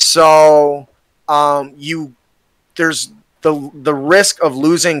 So there's the risk of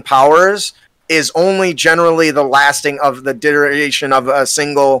losing powers is only generally the lasting of the duration of a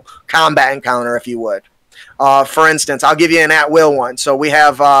single combat encounter, if you would. For instance, I'll give you an at-will one. So we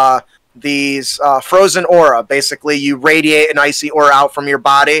have these frozen aura. Basically, you radiate an icy aura out from your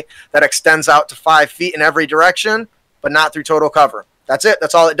body that extends out to 5 feet in every direction, but not through total cover. That's it.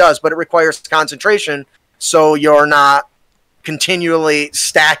 That's all it does. But it requires concentration, so you're not continually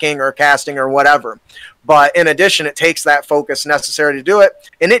stacking or casting or whatever. But in addition, it takes that focus necessary to do it,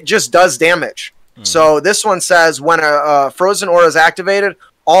 and it just does damage. So this one says when a frozen aura is activated,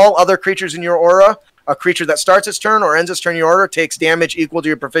 all other creatures in your aura, a creature that starts its turn or ends its turn in your aura, takes damage equal to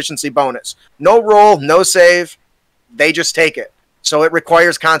your proficiency bonus. No roll, no save. They just take it. So it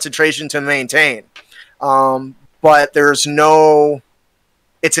requires concentration to maintain. But there's no...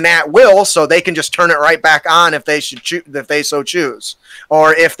 It's an at will, so they can just turn it right back on if they so choose.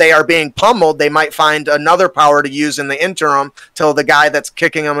 Or if they are being pummeled, they might find another power to use in the interim till the guy that's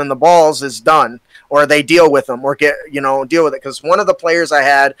kicking them in the balls is done, or they deal with them, or deal with it. Because one of the players I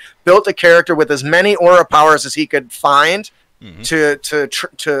had built a character with as many aura powers as he could find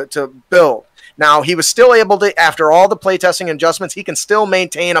to build. Now he was still able to, after all the playtesting and adjustments, he can still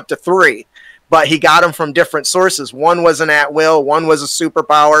maintain up to 3. But he got them from different sources. One was an at-will, one was a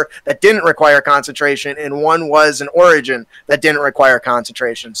superpower that didn't require concentration, and one was an origin that didn't require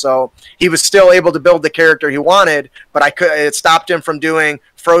concentration. So he was still able to build the character he wanted, but it stopped him from doing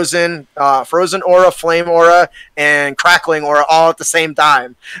frozen aura, flame aura, and crackling aura all at the same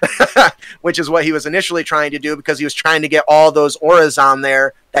time, which is what he was initially trying to do, because he was trying to get all those auras on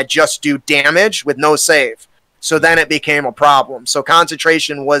there that just do damage with no save. So then it became a problem. So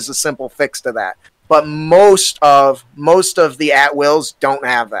concentration was a simple fix to that. But most of the at-wills don't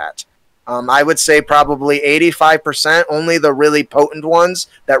have that. I would say probably 85%, only the really potent ones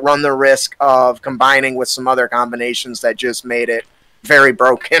that run the risk of combining with some other combinations that just made it very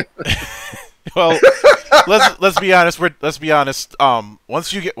broken. Well, let's be honest. Once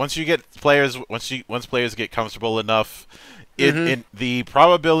players get comfortable enough, the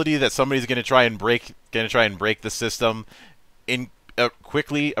probability that somebody's going to try and break the system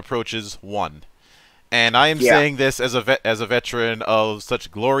quickly approaches 1. And I am saying this as a veteran of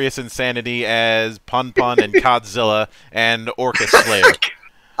such glorious insanity as Pun Pun and Godzilla and Orcus Slayer.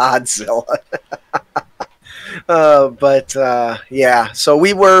 Godzilla. Yeah. So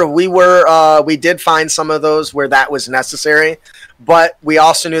we did find some of those where that was necessary, but we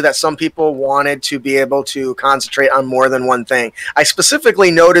also knew that some people wanted to be able to concentrate on more than one thing. I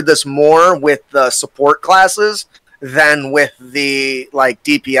specifically noted this more with the support classes than with the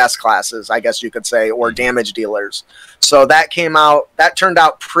DPS classes, I guess you could say, or damage dealers. So that turned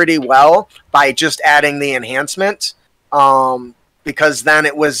out pretty well by just adding the enhancement, because then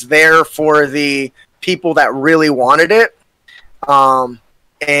it was there for the people that really wanted it,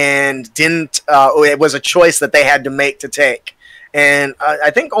 and didn't. It was a choice that they had to make to take. And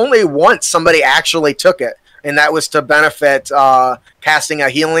I think only once somebody actually took it, and that was to benefit casting a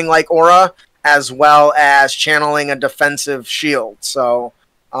healing aura, as well as channeling a defensive shield. So,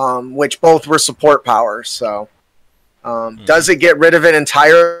 which both were support powers. So, does it get rid of it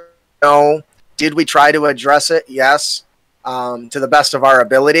entirely? No. Did we try to address it? Yes, to the best of our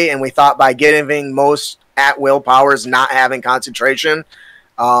ability. And we thought by giving most at-will powers not having concentration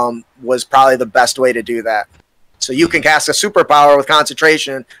was probably the best way to do that. So you can cast a superpower with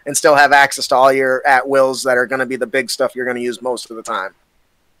concentration and still have access to all your at-wills that are going to be the big stuff you're going to use most of the time.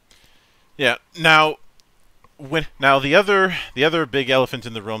 Yeah. Now, the other big elephant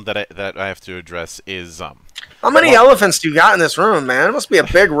in the room that I have to address is how many elephants do you got in this room, man? It must be a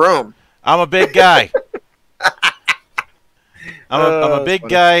big room. I'm a big guy. I'm a big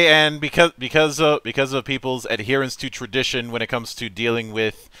guy, and because of people's adherence to tradition when it comes to dealing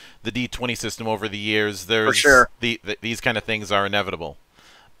with the D20 system over the years, for sure these kind of things are inevitable.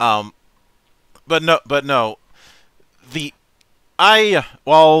 But no,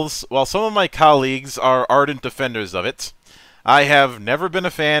 while some of my colleagues are ardent defenders of it, I have never been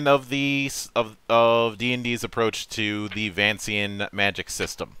a fan of D&D's approach to the Vancian magic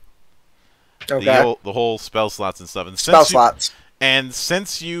system. Okay. The whole spell slots and stuff. And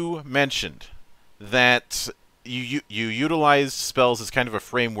since you mentioned that you utilize spells as kind of a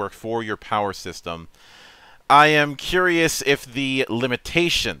framework for your power system, I am curious if the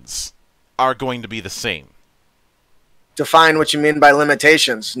limitations are going to be the same. Define what you mean by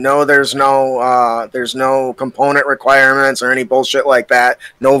limitations. No, there's no component requirements or any bullshit like that.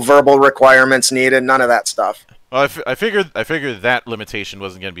 No verbal requirements needed. None of that stuff. Well, I figured that limitation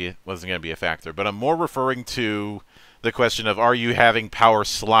wasn't going to be a factor, but I'm more referring to the question of, are you having power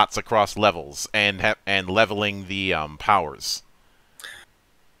slots across levels and leveling the powers?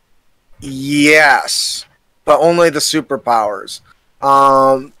 Yes, but only the superpowers.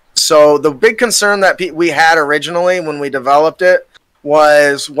 So the big concern that we had originally when we developed it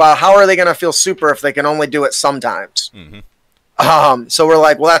was, well, how are they going to feel super if they can only do it sometimes? So we're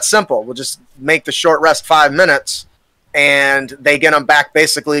like, well, that's simple. We'll just make the short rest 5 minutes, and they get them back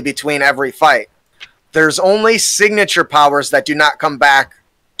basically between every fight. There's only signature powers that do not come back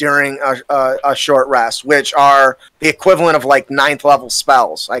during a short rest, which are the equivalent of like 9th level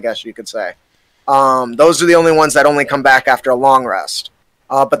spells, I guess you could say. Those are the only ones that only come back after a long rest.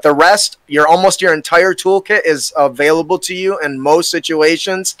 But the rest, almost your entire toolkit is available to you in most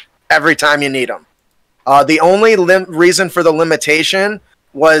situations every time you need them. The only reason for the limitation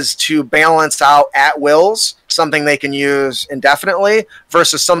was to balance out at-wills, something they can use indefinitely,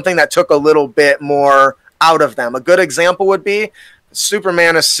 versus something that took a little bit more out of them. A good example would be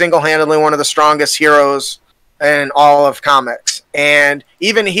Superman is single-handedly one of the strongest heroes in all of comics. And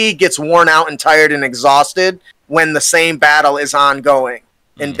even he gets worn out and tired and exhausted when the same battle is ongoing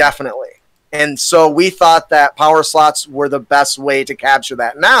indefinitely. And so we thought that power slots were the best way to capture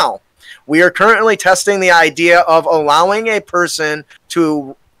that. Now, we are currently testing the idea of allowing a person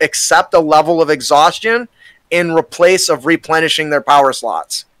to accept a level of exhaustion in replace of replenishing their power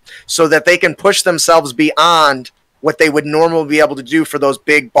slots so that they can push themselves beyond what they would normally be able to do for those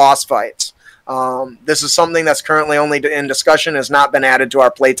big boss fights. This is something that's currently only in discussion, has not been added to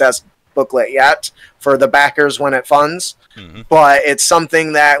our playtest booklet yet for the backers when it funds. But it's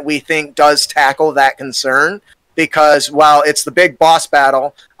something that we think does tackle that concern, because while it's the big boss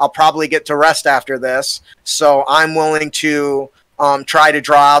battle, I'll probably get to rest after this. So I'm willing to try to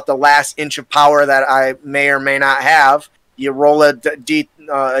draw out the last inch of power that I may or may not have. You roll a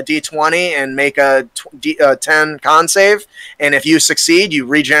D20 and make a 10 con save, and if you succeed, you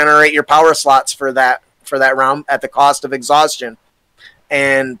regenerate your power slots for that round at the cost of exhaustion.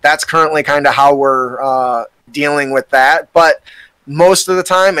 And that's currently kind of how we're dealing with that. But most of the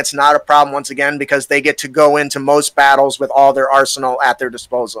time, it's not a problem, once again, because they get to go into most battles with all their arsenal at their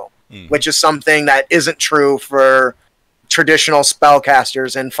disposal, which is something that isn't true for traditional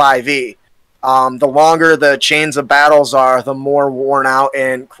spellcasters in 5e. The longer the chains of battles are, the more worn out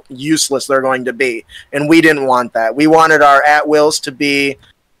and useless they're going to be. And we didn't want that. We wanted our at-wills to be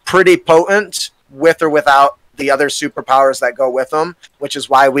pretty potent with or without the other superpowers that go with them, which is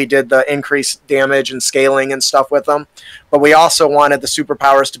why we did the increased damage and scaling and stuff with them. But we also wanted the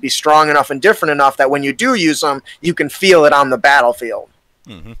superpowers to be strong enough and different enough that when you do use them, you can feel it on the battlefield.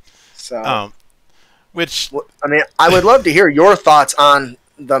 So, which, I mean, I would love to hear your thoughts on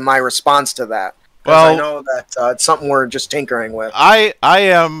my response to that. Well, I know that it's something we're just tinkering with. I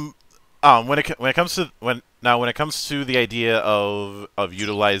am when it comes to the idea of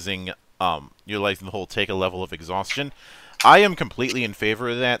utilizing the whole take a level of exhaustion, I am completely in favor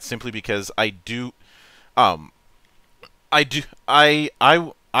of that, simply because I have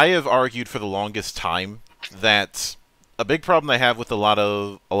argued for the longest time that a big problem I have with a lot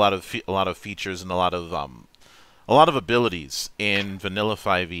of features and a lot of abilities in vanilla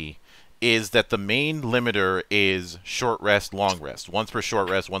 5e is that the main limiter is short rest, long rest. Once per short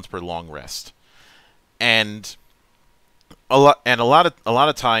rest, once per long rest. And a lot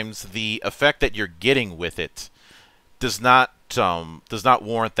of times the effect that you're getting with it does not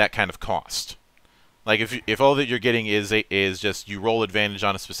warrant that kind of cost. Like if all that you're getting is just you roll advantage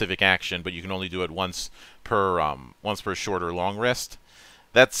on a specific action, but you can only do it once per short or long rest,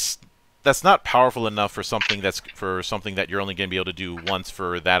 that's not powerful enough for something that you're only going to be able to do once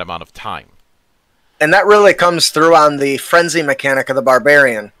for that amount of time. And that really comes through on the frenzy mechanic of the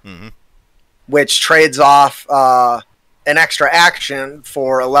barbarian, which trades off an extra action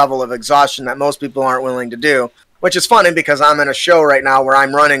for a level of exhaustion that most people aren't willing to do. Which is funny because I'm in a show right now where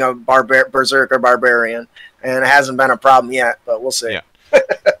I'm running a berserker barbarian, and it hasn't been a problem yet, but we'll see. Yeah.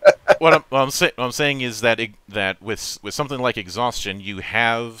 what I'm saying is that with something like exhaustion, you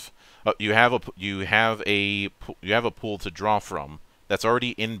have a pool to draw from that's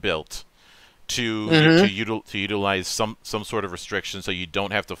already inbuilt to utilize some sort of restriction, so you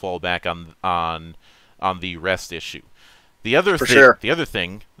don't have to fall back on the rest issue. The other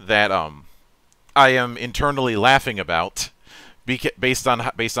thing that I am internally laughing about, based on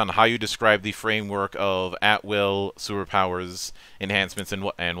how you describe the framework of at-will superpowers, enhancements,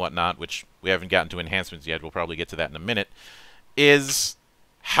 and whatnot, which we haven't gotten to enhancements yet. We'll probably get to that in a minute. Is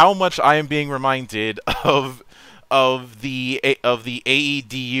how much I am being reminded of the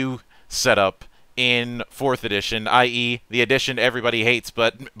AEDU setup in 4th edition, i.e., the edition everybody hates,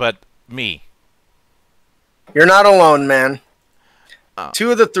 but me. You're not alone, man.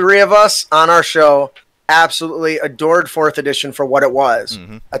 2 of the 3 of us on our show absolutely adored 4th edition for what it was,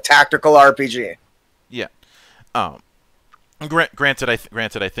 a tactical RPG. Yeah. Granted, I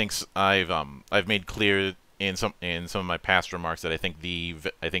think I've made clear in some of my past remarks that I think the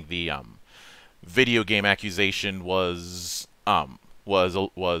video game accusation was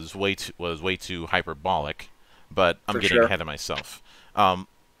way too hyperbolic, but I'm getting ahead of myself. Now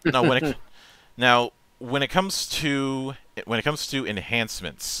when it comes to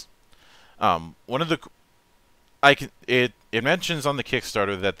enhancements, one of the it mentions on the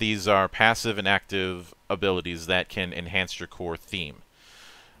Kickstarter that these are passive and active abilities that can enhance your core theme.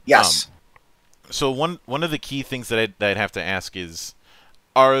 Yes. So one of the key things that I'd have to ask is,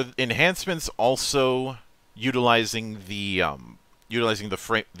 are enhancements also utilizing the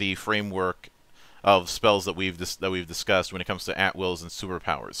framework of spells that we've discussed when it comes to at-wills and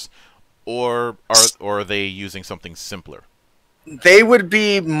superpowers, or are they using something simpler? They would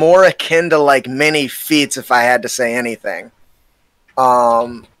be more akin to like mini feats, if I had to say anything.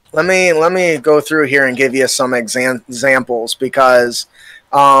 Let me go through here and give you some examples, because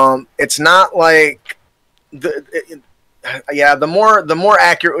it's not like the more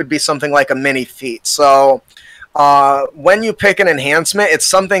accurate would be something like a mini feat. So when you pick an enhancement, it's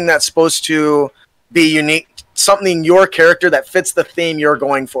something that's supposed to be unique, something your character that fits the theme you're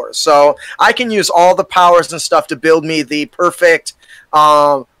going for. So I can use all the powers and stuff to build me the perfect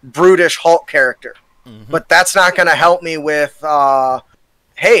brutish Hulk character, but that's not going to help me with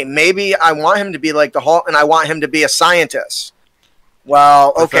hey, maybe I want him to be like the Hulk and I want him to be a scientist.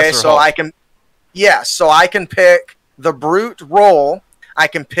 Well, okay, so I can pick the brute role, I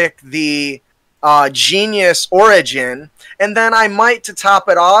can pick the genius origin, and then I might, to top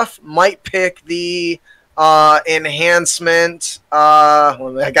it off, might pick the enhancement.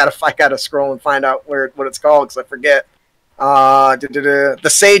 I gotta scroll and find out what it's called, because I forget. The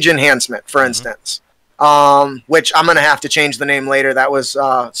Sage enhancement, for instance, which I'm gonna have to change the name later. That was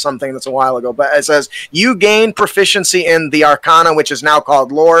something that's a while ago, but it says you gain proficiency in the Arcana, which is now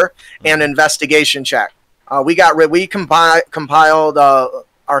called Lore, and Investigation check. We compiled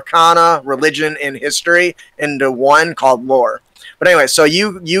Arcana, Religion, and History into one called Lore. But anyway, so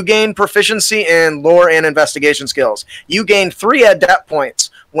you gain proficiency in Lore and Investigation skills. You gain 3 adept points.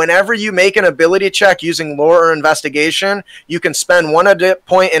 Whenever you make an ability check using Lore or Investigation, you can spend 1 adept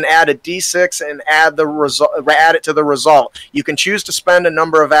point and add a d6 and add it to the result. You can choose to spend a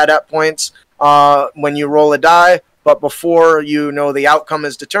number of adept points when you roll a die, but before you know the outcome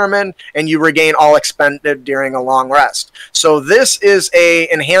is determined, and you regain all expended during a long rest. So this is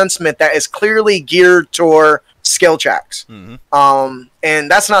a enhancement that is clearly geared toward skill checks.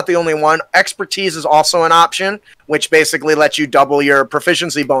 And that's not the only one. Expertise is also an option, which basically lets you double your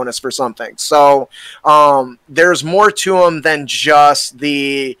proficiency bonus for something. So there's more to them than just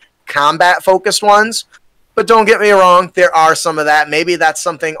the combat-focused ones. But don't get me wrong, there are some of that. Maybe that's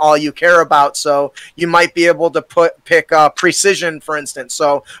something all you care about, so you might be able to pick precision, for instance.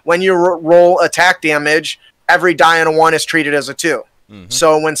 So when you roll attack damage, every die on a 1 is treated as a 2.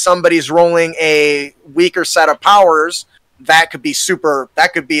 So when somebody's rolling a weaker set of powers, that could be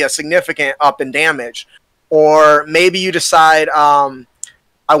a significant up in damage. Or maybe you decide,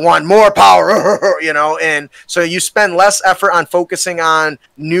 I want more power, and so you spend less effort on focusing on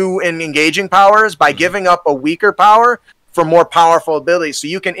new and engaging powers by giving up a weaker power for more powerful abilities. So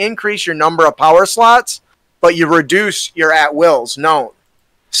you can increase your number of power slots, but you reduce your at-wills known.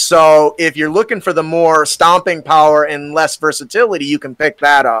 So if you're looking for the more stomping power and less versatility, you can pick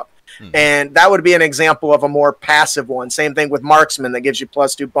that up. And that would be an example of a more passive one. Same thing with Marksman, that gives you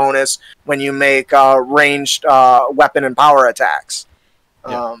 +2 bonus when you make ranged weapon and power attacks.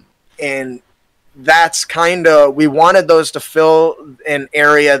 And that's we wanted those to fill an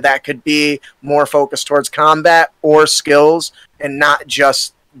area that could be more focused towards combat or skills, and not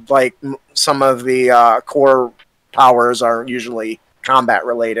just like some of the core powers are usually combat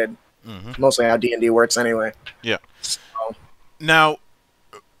related. Mostly how D&D works anyway. So. Now,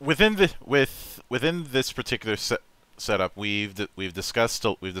 within this particular setup, we've discussed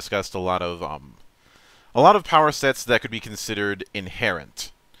a lot of power sets that could be considered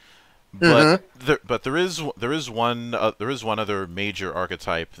inherent. But there is one other major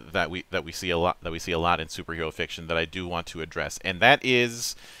archetype that we see a lot in superhero fiction that I do want to address, and that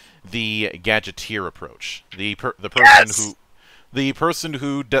is the gadgeteer approach. The person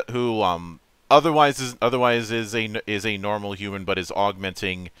who otherwise is a normal human, but is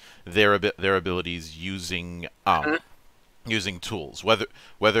augmenting their abilities using tools,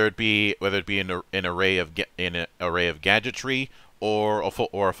 whether it be an array of gadgetry or a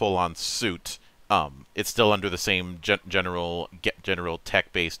full-on suit. It's still under the same general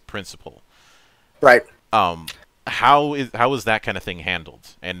tech-based principle. Right. How is that kind of thing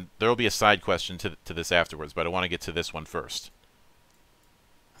handled? And there will be a side question to this afterwards, but I want to get to this one first.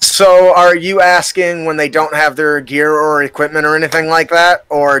 So are you asking when they don't have their gear or equipment or anything like that,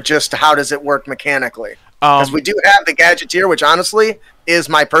 or just how does it work mechanically? Because we do have the Gadgeteer, which honestly is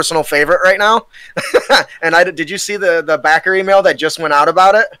my personal favorite right now. And did you see the backer email that just went out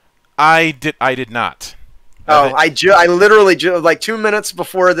about it? I did not. Oh, I literally like 2 minutes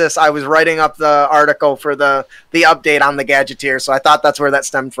before this, I was writing up the article for the update on the Gadgeteer, so I thought that's where that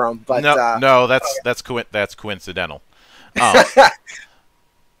stemmed from. But no, that's coincidental.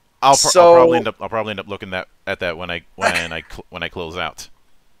 I'll probably end up looking at that when I close out.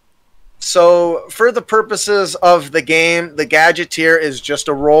 So for the purposes of the game, the Gadgeteer is just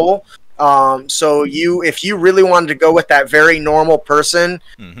a role. So if you really wanted to go with that very normal person,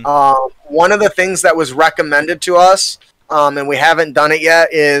 one of the things that was recommended to us, and we haven't done it yet,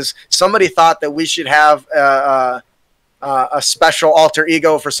 is somebody thought that we should have a special alter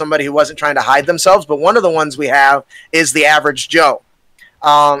ego for somebody who wasn't trying to hide themselves. But one of the ones we have is the average Joe.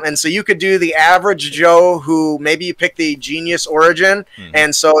 And so you could do the average Joe who maybe you pick the genius origin,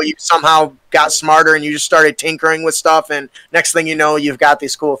 and so you somehow got smarter and you just started tinkering with stuff, and next thing you know, you've got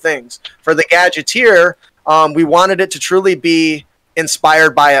these cool things. For the Gadgeteer, we wanted it to truly be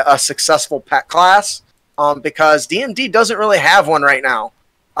inspired by a successful pet class, because D&D doesn't really have one right now,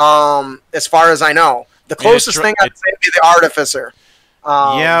 as far as I know. The closest thing I'd say would be the Artificer.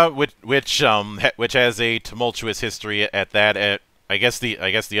 Yeah, which has a tumultuous history at that. I guess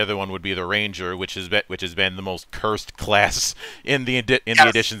the other one would be the Ranger, which has been the most cursed class in the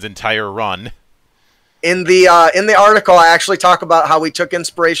edition's entire run. In the article, I actually talk about how we took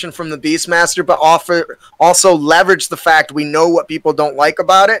inspiration from the Beastmaster, but also leveraged the fact we know what people don't like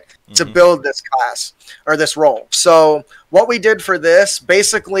about it to build this class or this role. So what we did for this,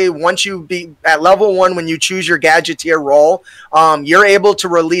 basically, once you be at level 1, when you choose your Gadgeteer role, you're able to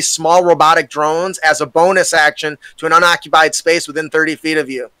release small robotic drones as a bonus action to an unoccupied space within 30 feet of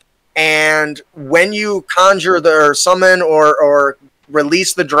you. And when you conjure or summon or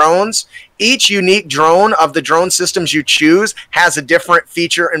release the drones, each unique drone of the drone systems you choose has a different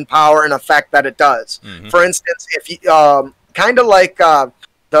feature and power and effect that it does. For instance, if you kind of like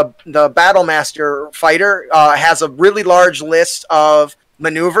the Battlemaster fighter has a really large list of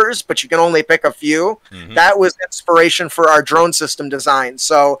maneuvers, but you can only pick a few. That was inspiration for our drone system design.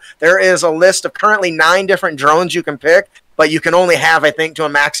 So there is a list of currently 9 different drones you can pick, but you can only have, I think, to a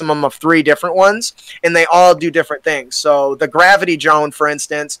maximum of 3 different ones, and they all do different things. So the gravity drone, for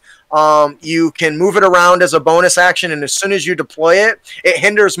instance, you can move it around as a bonus action, and as soon as you deploy it, it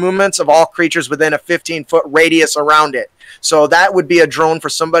hinders movements of all creatures within a 15-foot radius around it. So that would be a drone for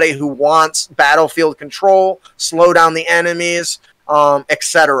somebody who wants battlefield control, slow down the enemies,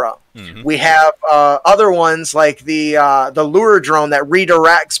 etc. We have other ones like the lure drone that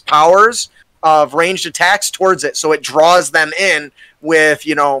redirects powers of ranged attacks towards it, so it draws them in with,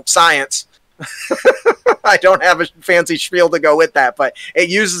 science. I don't have a fancy spiel to go with that, but it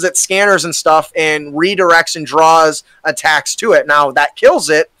uses its scanners and stuff and redirects and draws attacks to it. Now, that kills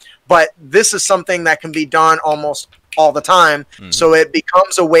it, but this is something that can be done almost all the time, so it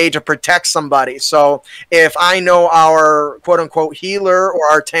becomes a way to protect somebody. So if I know our quote-unquote healer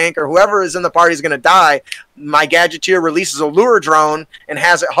or our tank or whoever is in the party is going to die, my Gadgeteer releases a lure drone and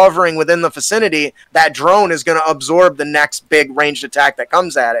has it hovering within the vicinity. That drone is going to absorb the next big ranged attack that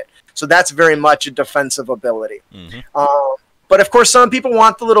comes at it. So that's very much a defensive ability. But of course, some people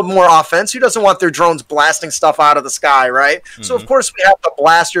want the little more offense. Who doesn't want their drones blasting stuff out of the sky, right? So of course we have the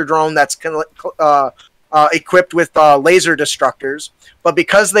blaster drone that's equipped with laser destructors, but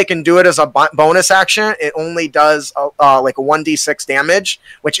because they can do it as a bonus action, it only does like a 1d6 damage,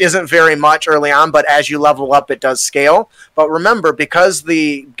 which isn't very much early on, but as you level up, it does scale. But remember, because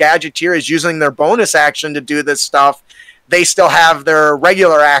the Gadgeteer is using their bonus action to do this stuff, they still have their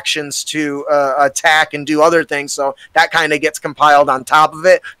regular actions to attack and do other things, so that kind of gets compiled on top of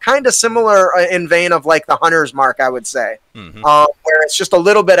it. Kind of similar in vein of like the Hunter's Mark, I would say, where it's just a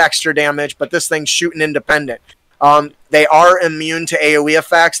little bit extra damage, but this thing's shooting independent. They are immune to AoE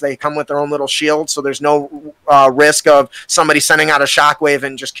effects. They come with their own little shield, so there's no risk of somebody sending out a shockwave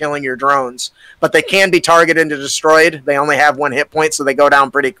and just killing your drones. But they can be targeted and destroyed. They only have 1 hit point, so they go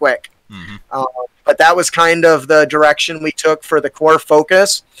down pretty quick. But that was kind of the direction we took for the core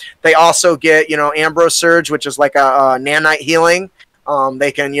focus. They also get, Ambrose Surge, which is like a nanite healing.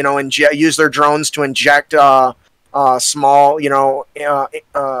 They can, use their drones to inject small,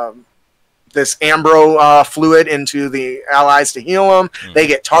 this Ambro fluid into the allies to heal them. They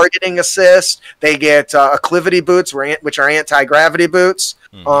get targeting assist. They get acclivity boots, which are anti-gravity boots.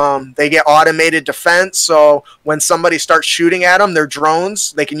 They get automated defense, so when somebody starts shooting at them, their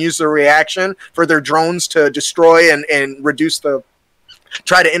drones, they can use their reaction for their drones to destroy and reduce the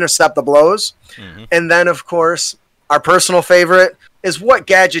try to intercept the blows. And then, of course, our personal favorite is what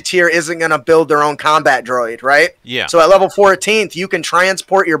gadgeteer isn't going to build their own combat droid, right? Yeah. So at level 14th, you can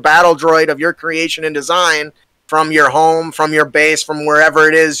transport your battle droid of your creation and design from your home, from your base, from wherever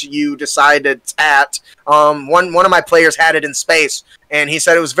it is you decide it's at. One of my players had it in space, and he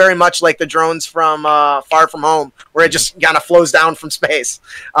said it was very much like the drones from Far From Home, where it just kind of flows down from space.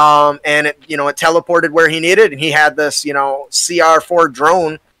 And it, it teleported where he needed, and he had this, CR4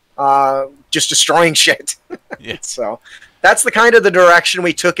 drone just destroying shit. Yeah. So that's the kind of the direction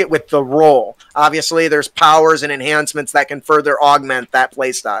we took it with the role. Obviously, there's powers and enhancements that can further augment that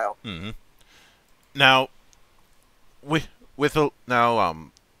playstyle. Now,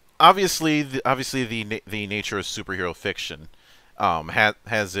 obviously the nature of superhero fiction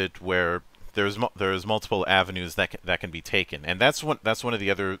has it where there's multiple avenues that can be taken, and that's one of the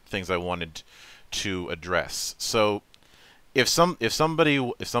other things I wanted to address. So if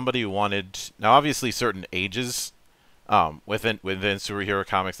somebody wanted, now obviously certain ages within superhero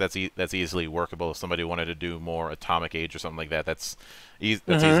comics, that's easily workable. If somebody wanted to do more Atomic Age or something like that, that's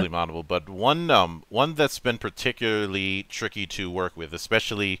easily modelable. But one that's been particularly tricky to work with,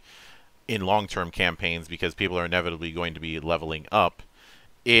 especially in long-term campaigns, because people are inevitably going to be leveling up,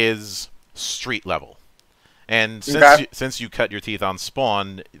 is street level. And since you cut your teeth on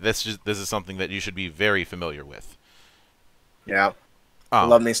Spawn, this is something that you should be very familiar with. Yeah,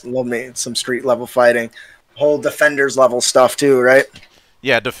 love me some street level fighting, whole Defenders level stuff too, right?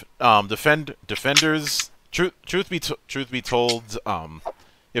 Yeah, Defenders. Truth be told,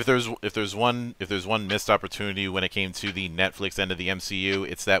 if there's one missed opportunity when it came to the Netflix end of the MCU,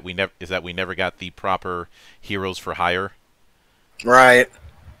 it's that we never got the proper Heroes for Hire. Right.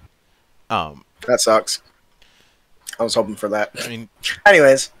 That sucks. I was hoping for that. I mean,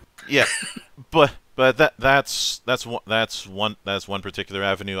 anyways. Yeah, but that's one particular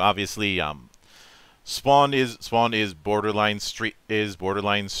avenue. Obviously, Spawn is borderline street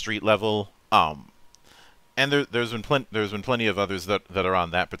level. And there's been plenty of others that are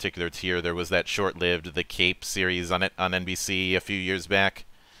on that particular tier. There was that short-lived The Cape series on NBC a few years back.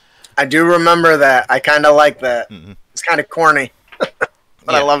 I do remember that. I kind of like that. It's kind of corny, but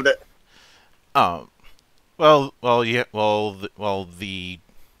yeah. I loved it.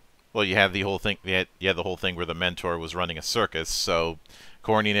 You had the whole thing. You had the whole thing where the mentor was running a circus, so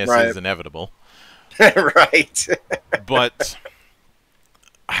corniness is inevitable. Right. But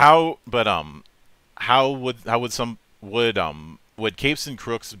how would Capes and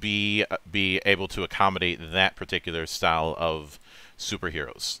Crooks be able to accommodate that particular style of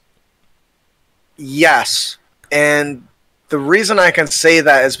superheroes? Yes, and the reason I can say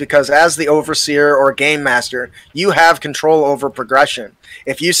that is because as the overseer or game master, you have control over progression.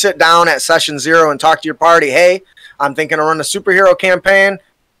 If you sit down at session 0 and talk to your party, hey, I'm thinking to run a superhero campaign.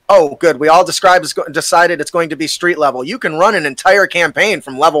 Oh, good. We all decided it's going to be street level. You can run an entire campaign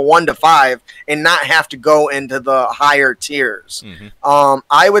from level 1 to 5 and not have to go into the higher tiers.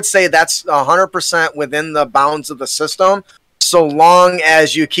 I would say that's 100% within the bounds of the system, so long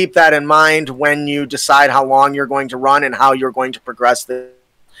as you keep that in mind when you decide how long you're going to run and how you're going to progress this.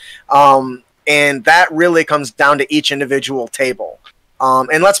 And that really comes down to each individual table.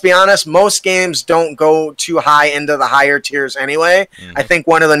 And let's be honest, most games don't go too high into the higher tiers anyway. I think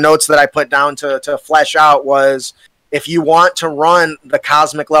one of the notes that I put down to flesh out was, if you want to run the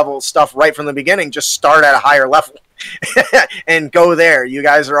cosmic level stuff right from the beginning, just start at a higher level and go there. You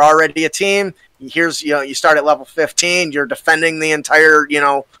guys are already a team. Here's, you start at level 15. You're defending the entire,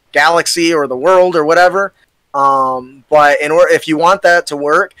 galaxy or the world or whatever. But if you want that to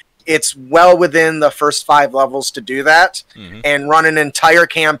work, it's well within the first 5 levels to do that and run an entire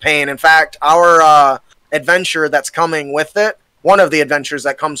campaign. In fact, our adventure that's coming with it, one of the adventures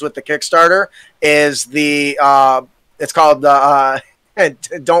that comes with the Kickstarter, is it's called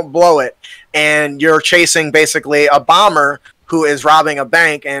Don't Blow It. And you're chasing basically a bomber who is robbing a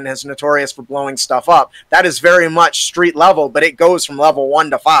bank and is notorious for blowing stuff up. That is very much street level, but it goes from level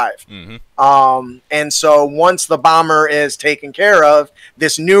 1 to 5. And so once the bomber is taken care of,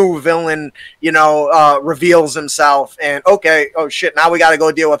 this new villain, reveals himself, and okay, oh shit, now we got to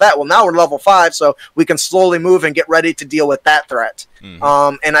go deal with that. Well, now we're level 5, so we can slowly move and get ready to deal with that threat.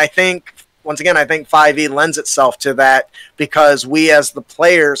 And I think, once again, I think 5e lends itself to that, because we as the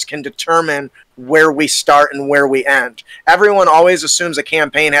players can determine where we start and where we end. Everyone always assumes a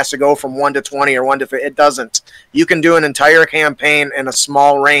campaign has to go from 1 to 20 or 1 to 50. It doesn't. You can do an entire campaign in a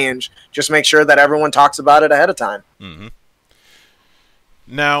small range. Just make sure that everyone talks about it ahead of time.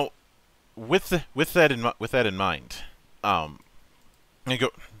 Now, with that in mind,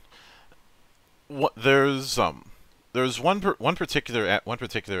 there's one particular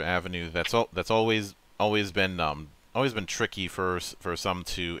avenue that's always been tricky for some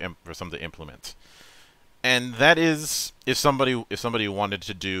to implement, and that is if somebody wanted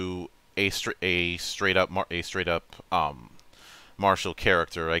to do a straight up martial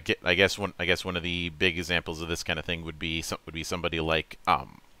character. I guess one of the big examples of this kind of thing would be somebody like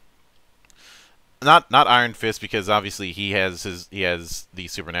not Iron Fist, because obviously he has the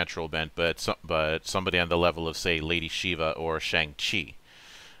supernatural bent, but somebody on the level of, say, Lady Shiva or Shang-Chi.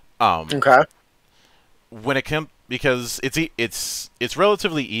 Okay. When it comes, because it's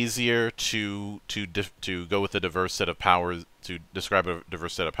relatively easier to go with a diverse set of powers, to describe a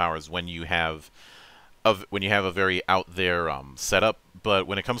diverse set of powers when you have a very out there setup. But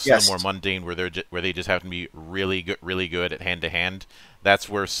when it comes to the more mundane, where they just have to be really good at hand to hand, that's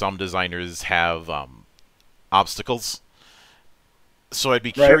where some designers have obstacles. So I'd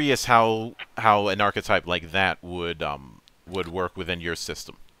be curious how an archetype like that would work within your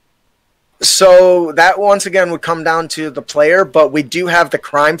system. So that once again would come down to the player, but we do have the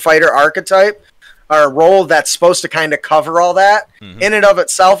crime fighter archetype, or a role that's supposed to kind of cover all that. Mm-hmm. In and of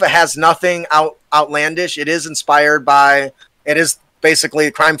itself, it has nothing outlandish. It is inspired by. It is basically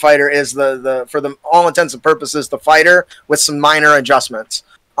crime fighter is the for the all intents and purposes the fighter with some minor adjustments.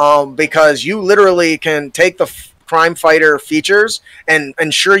 Because you literally can take the crime fighter features and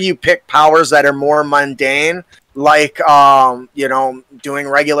ensure you pick powers that are more mundane, like doing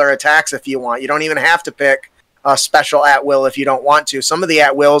regular attacks if you want. You don't even have to pick a special at will if you don't want to. Some of the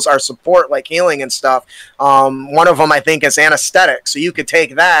at wills are support, like healing and stuff. One of them I think is anesthetic, so you could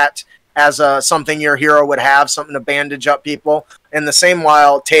take that as something your hero would have, something to bandage up people. In the same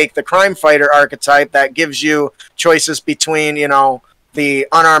while, take the crime fighter archetype that gives you choices between the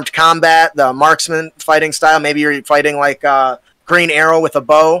unarmed combat, the marksman fighting style. Maybe you're fighting like Green Arrow with a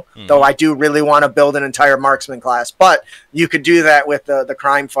bow, though I do really want to build an entire marksman class. But you could do that with the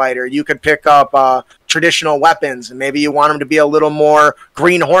crime fighter. You could pick up traditional weapons, and maybe you want them to be a little more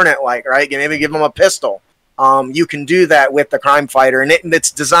Green Hornet-like, right? You maybe give them a pistol. You can do that with the crime fighter, and it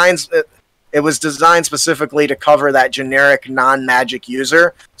was designed specifically to cover that generic non-magic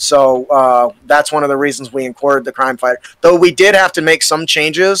user. So that's one of the reasons we incorporated the crime fighter. Though we did have to make some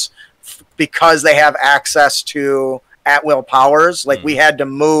changes because they have access to at-will powers. Like we had to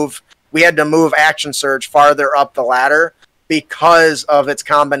move Action Surge farther up the ladder because of its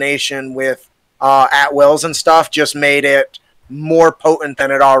combination with at-wills and stuff. Just made it more potent than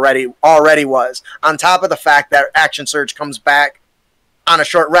it already was. On top of the fact that Action Surge comes back on a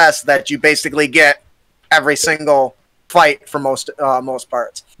short rest that you basically get every single fight for most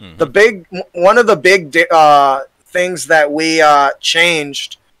parts. Mm-hmm. One of the big things that we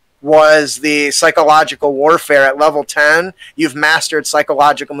changed was the psychological warfare. At level 10, you've mastered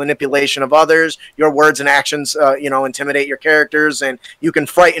psychological manipulation of others. Your words and actions, intimidate your characters, and you can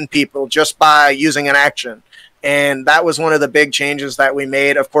frighten people just by using an action. And that was one of the big changes that we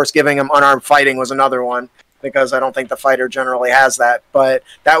made. Of course, giving them unarmed fighting was another one, because I don't think the fighter generally has that. But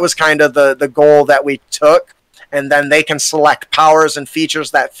that was kind of the goal that we took. And then they can select powers and features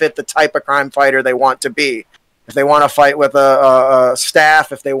that fit the type of crime fighter they want to be. If they want to fight with a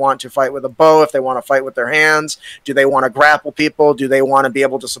staff, if they want to fight with a bow, if they want to fight with their hands, do they want to grapple people? Do they want to be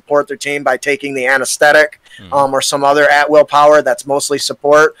able to support their team by taking the anesthetic or some other at-will power that's mostly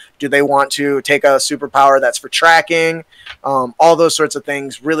support? Do they want to take a superpower that's for tracking? All those sorts of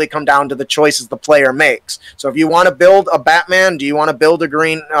things really come down to the choices the player makes. So if you want to build a Batman, do you want to build a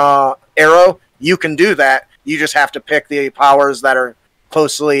Green Arrow? You can do that. You just have to pick the powers that are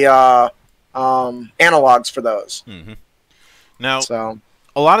closely analogs for those. Mm-hmm. Now,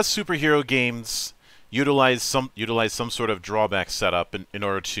 a lot of superhero games utilize some sort of drawback setup in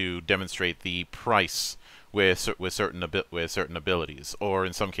order to demonstrate the price with certain abilities, or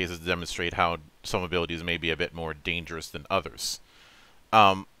in some cases demonstrate how some abilities may be a bit more dangerous than others.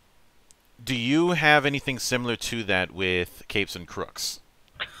 Do you have anything similar to that with Capes and Crooks?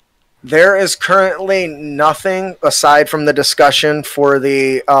 There is currently nothing aside from the discussion for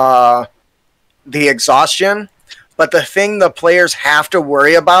the exhaustion, but the thing the players have to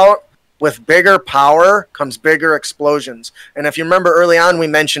worry about, with bigger power comes bigger explosions. And if you remember early on, we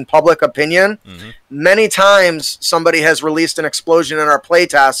mentioned public opinion. Mm-hmm. Many times somebody has released an explosion in our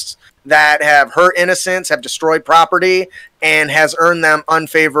playtests that have hurt innocents, have destroyed property, and has earned them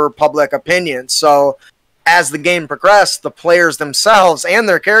unfavorable public opinion. So as the game progressed, the players themselves and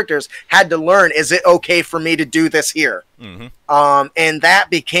their characters had to learn, is it okay for me to do this here? Mm-hmm. And that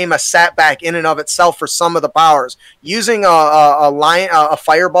became a setback in and of itself for some of the powers. Using a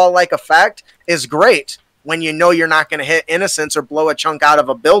fireball-like effect is great when you know you're not going to hit innocents or blow a chunk out of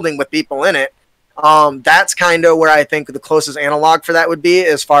a building with people in it. That's kind of where I think the closest analog for that would be,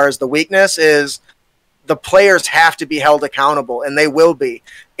 as far as the weakness is. The players have to be held accountable, and they will be.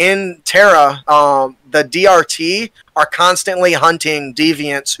 In Terra, the DRT are constantly hunting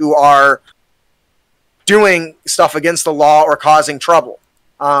deviants who are doing stuff against the law or causing trouble.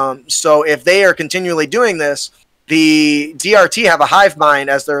 So if they are continually doing this, the DRT have a hive mind,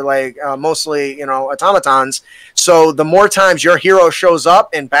 as they're like mostly, you know, automatons. So the more times your hero shows up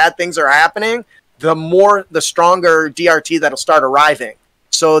and bad things are happening, the stronger DRT that'll start arriving.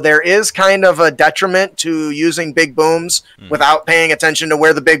 So there is kind of a detriment to using big booms without paying attention to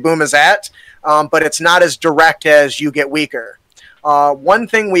where the big boom is at, but it's not as direct as you get weaker. One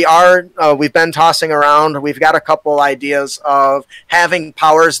thing we've been tossing around, we've got a couple ideas of having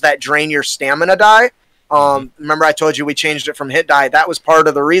powers that drain your stamina die. Remember I told you we changed it from hit die. That was part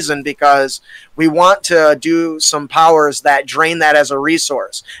of the reason, because we want to do some powers that drain that as a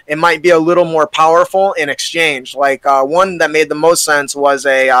resource. It might be a little more powerful in exchange. Like one that made the most sense was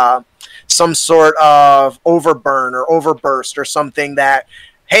some sort of overburn or overburst or something that,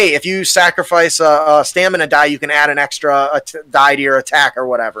 hey, if you sacrifice a stamina die, you can add an extra die to your attack or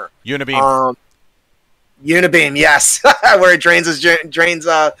whatever. Unibeam. Unibeam, yes, where it drains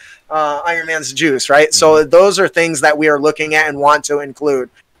Iron Man's juice, right? So those are things that we are looking at and want to include.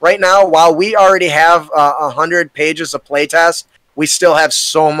 Right now, while we already have 100 pages of playtest, we still have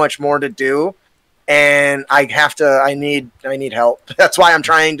so much more to do, and I need help. That's why I'm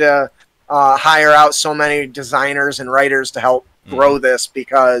trying to hire out so many designers and writers to help grow this,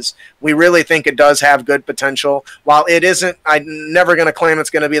 because we really think it does have good potential. While it isn't, I'm never going to claim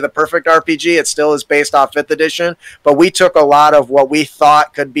it's going to be the perfect RPG. It still is based off 5th edition, but we took a lot of what we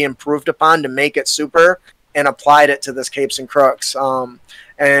thought could be improved upon to make it super and applied it to this Capes and Crooks.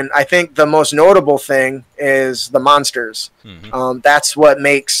 And I think the most notable thing is the monsters. That's what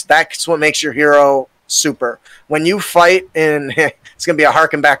makes your hero super. When you fight in it's going to be a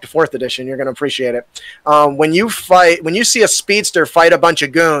harken back to 4th edition. You're going to appreciate it. When you see a speedster fight a bunch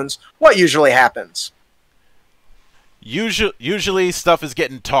of goons, what usually happens? Usually stuff is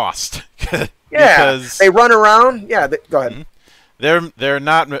getting tossed. Yeah, they run around. Yeah, go ahead. They're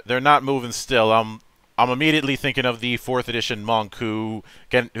not moving still. I'm immediately thinking of the 4th edition monk who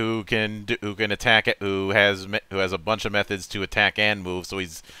can attack it, who has a bunch of methods to attack and move, so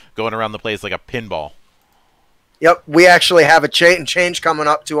he's going around the place like a pinball. Yep, we actually have a change coming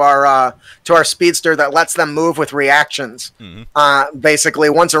up to our speedster that lets them move with reactions.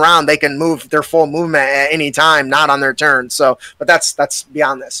 Basically, once around, they can move their full movement at any time, not on their turn. So, but that's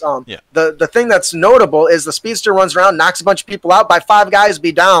beyond this. Yeah. The thing that's notable is the speedster runs around, knocks a bunch of people out. By 5 guys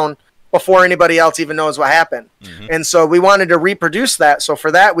be down before anybody else even knows what happened. And so we wanted to reproduce that. So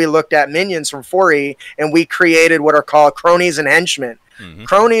for that, we looked at minions from 4E, and we created what are called cronies and henchmen.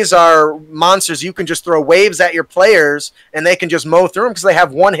 Cronies are monsters you can just throw waves at your players, and they can just mow through them because they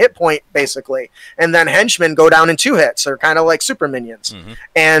have 1 hit point, basically. And then henchmen go down in 2 hits. They're kind of like super minions.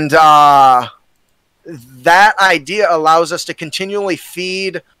 And that idea allows us to continually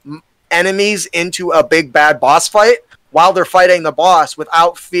feed enemies into a big bad boss fight while they're fighting the boss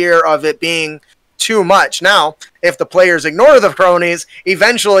without fear of it being too much. Now, if the players ignore the cronies,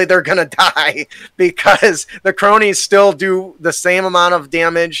 eventually they're going to die, because the cronies still do the same amount of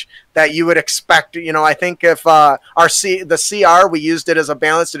damage that you would expect. You know, I think if the CR, we used it as a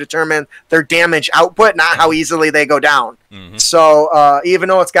balance to determine their damage output, not how easily they go down. So even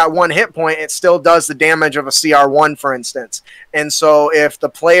though it's got 1 hit point, it still does the damage of a CR1, for instance. And so if the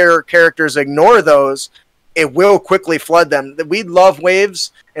player characters ignore those, it will quickly flood them. We love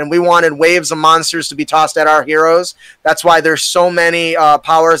waves, and we wanted waves of monsters to be tossed at our heroes. That's why there's so many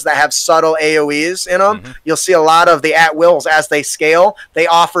powers that have subtle AoEs in them. You'll see a lot of the at-wills as they scale. They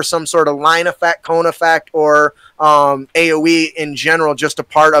offer some sort of line effect, cone effect, or AoE in general, just a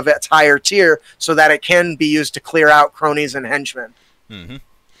part of its higher tier, so that it can be used to clear out cronies and henchmen.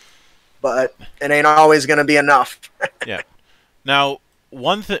 But it ain't always going to be enough. Yeah. Now,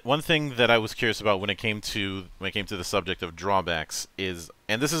 one thing that I was curious about when it came to the subject of drawbacks is,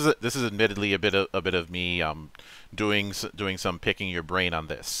 and this is admittedly a bit of me doing some picking your brain on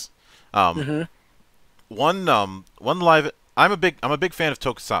this. I'm a big fan of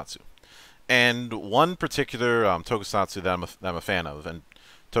tokusatsu, and one particular tokusatsu that I'm a fan of, and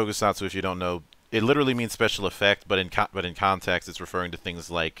tokusatsu, if you don't know, it literally means special effect, but in context, it's referring to things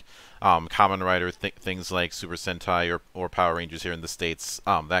like Kamen Rider, things like Super Sentai or Power Rangers here in the States,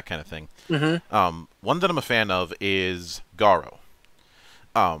 that kind of thing. One that I'm a fan of is Garo,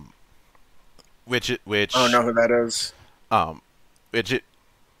 which I don't know who that is.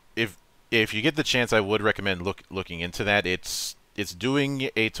 If you get the chance, I would recommend looking into that. It's doing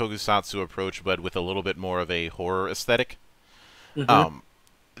a tokusatsu approach, but with a little bit more of a horror aesthetic. Mm-hmm.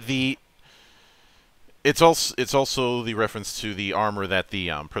 It's also the reference to the armor that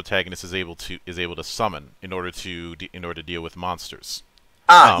the protagonist is able to summon in order to deal with monsters.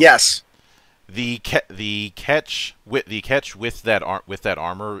 Yes. The catch with that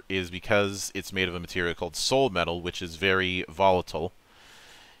armor is because it's made of a material called soul metal, which is very volatile.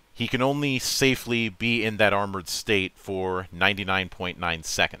 He can only safely be in that armored state for 99.9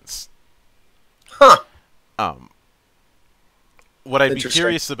 seconds. Huh. What I'd be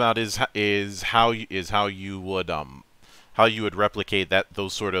curious about is how you would replicate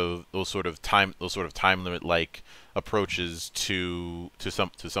those sort of time limit like approaches to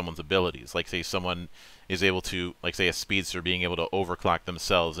someone's abilities. Like say someone is able to, like say a speedster being able to overclock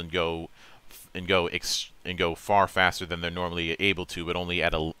themselves and go far faster than they're normally able to, but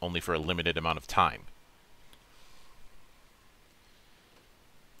only for a limited amount of time.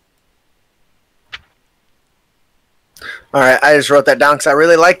 All right, I just wrote that down because I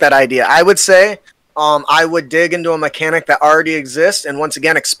really like that idea. I would say I would dig into a mechanic that already exists and once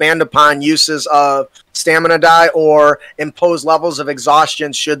again expand upon uses of stamina die or impose levels of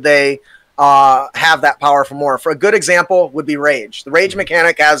exhaustion should they have that power for more. For a good example would be Rage. The Rage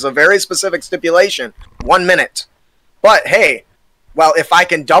mechanic has a very specific stipulation, 1 minute. But hey, well, if I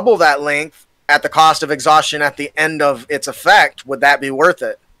can double that length at the cost of exhaustion at the end of its effect, would that be worth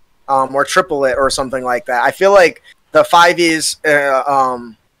it? Or triple it or something like that. I feel like the 5e's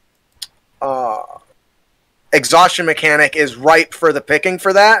exhaustion mechanic is ripe for the picking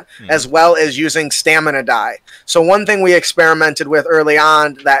for that, as well as using stamina die. So one thing we experimented with early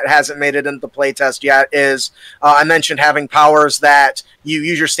on that hasn't made it into the playtest yet is I mentioned having powers that you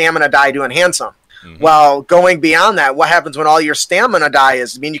use your stamina die to enhance them. Well, going beyond that, what happens when all your stamina die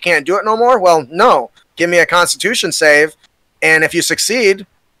is? I mean, you can't do it no more? Well, no. Give me a Constitution save, and if you succeed,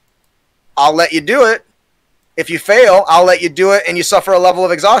 I'll let you do it. If you fail, I'll let you do it, and you suffer a level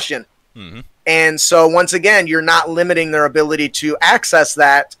of exhaustion. And so, once again, you're not limiting their ability to access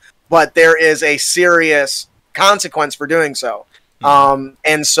that, but there is a serious consequence for doing so.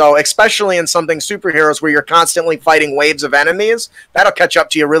 And so, especially in something superheroes where you're constantly fighting waves of enemies, that'll catch up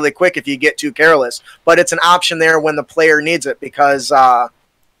to you really quick if you get too careless. But it's an option there when the player needs it, because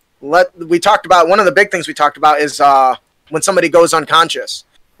we talked about, one of the big things we talked about is when somebody goes unconscious.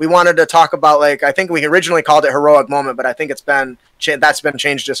 We wanted to talk about, like, I think we originally called it heroic moment, but I think that's been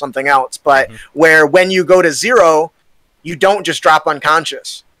changed to something else. But where when you go to 0, you don't just drop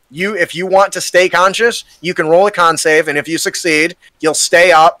unconscious. If you want to stay conscious, you can roll a con save, and if you succeed, you'll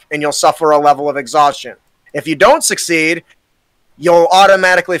stay up and you'll suffer a level of exhaustion. If you don't succeed, you'll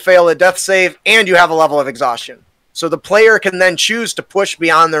automatically fail a death save and you have a level of exhaustion. So the player can then choose to push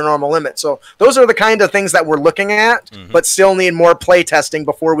beyond their normal limit. So those are the kind of things that we're looking at, but still need more play testing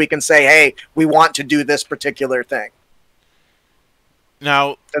before we can say, hey, we want to do this particular thing.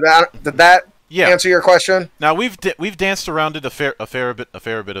 Now, did that answer your question? Now we've danced around it a fair bit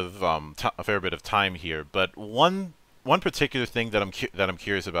of time here, but one particular thing that I'm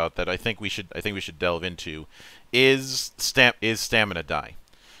curious about that I think we should delve into is stamina die.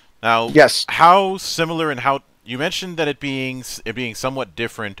 Now, yes, how similar and how you mentioned that it being somewhat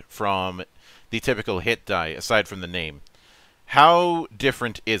different from the typical hit die, aside from the name. How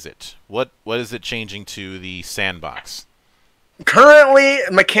different is it? What is it changing to the sandbox? Currently,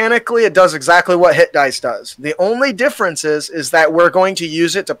 mechanically, it does exactly what hit dice does. The only difference is that we're going to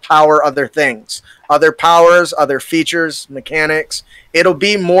use it to power other things. Other powers, other features, mechanics. It'll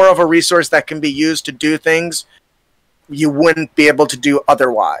be more of a resource that can be used to do things you wouldn't be able to do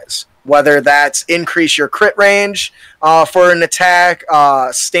otherwise. Whether that's increase your crit range for an attack,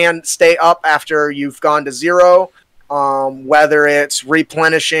 stay up after you've gone to 0, whether it's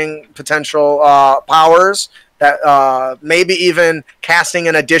replenishing potential powers, that maybe even casting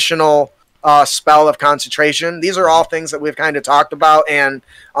an additional spell of concentration. These are all things that we've kind of talked about and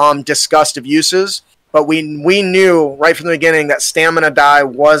discussed of uses, but we knew right from the beginning that stamina die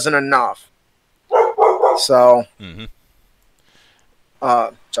wasn't enough. So...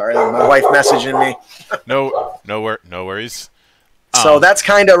 sorry, my wife messaging me. No worries. So that's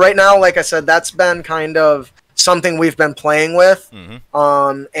kind of, right now, like I said, that's been kind of something we've been playing with.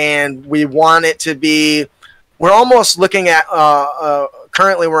 And we want it to be, we're almost looking at,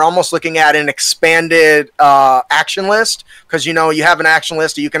 currently we're almost looking at an expanded action list. Because, you have an action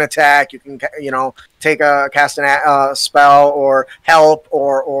list, you can attack, you can, cast a spell or help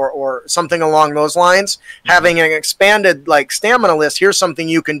or something along those lines. Having an expanded, like, stamina list, here's something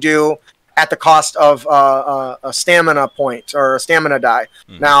you can do at the cost of a stamina point or a stamina die.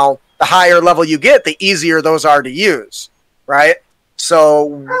 Now, the higher level you get, the easier those are to use, right?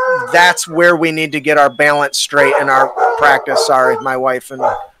 So that's where we need to get our balance straight in our practice. Sorry, my wife and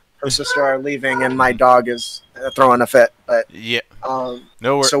her sister are leaving, and my dog is throwing a fit. But Yeah.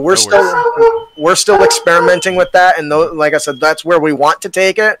 so we're still experimenting with that, and like I said, that's where we want to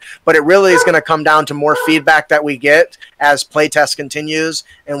take it. But it really is going to come down to more feedback that we get as playtest continues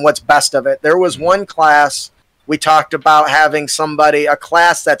and what's best of it. There was one class we talked about having a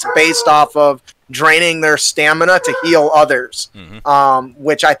class that's based off of draining their stamina to heal others,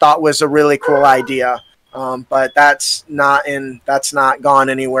 which I thought was a really cool idea. But that's not gone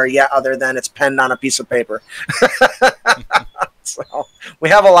anywhere yet, other than it's penned on a piece of paper. So we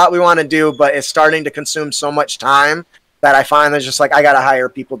have a lot we want to do, but it's starting to consume so much time that I find there's just like, I got to hire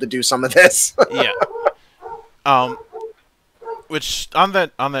people to do some of this. Yeah. Which on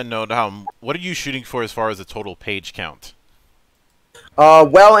that note, what are you shooting for as far as the total page count?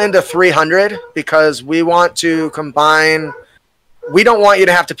 Well into 300, because we want to combine. We don't want you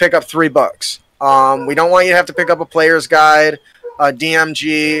to have to pick up 3 books. We don't want you to have to pick up a player's guide, a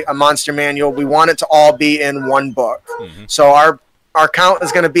DMG, a monster manual. We want it to all be in one book. So our count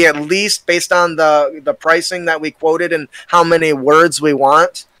is going to be at least based on the pricing that we quoted and how many words we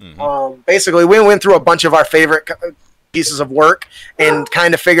want. Basically, we went through a bunch of our favorite pieces of work and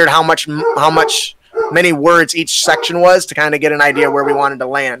kind of figured how many words each section was to kind of get an idea where we wanted to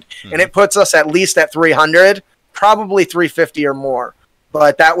land. And it puts us at least at 300, probably 350 or more.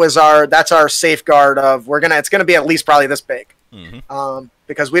 But that's our safeguard of it's gonna be at least probably this big,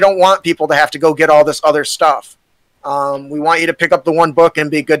 because we don't want people to have to go get all this other stuff. We want you to pick up the one book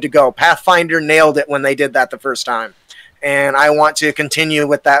and be good to go. Pathfinder nailed it when they did that the first time, and I want to continue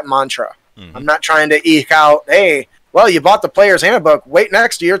with that mantra. I'm not trying to eke out, hey, well, you bought the player's handbook, wait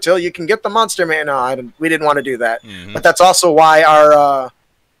next year till you can get the monster man. No, we didn't want to do that. But that's also why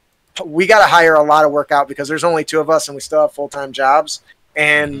we got to hire a lot of work out, because there's only 2 of us and we still have full-time jobs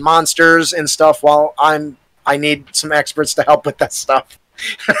and monsters and stuff. While I need some experts to help with that stuff.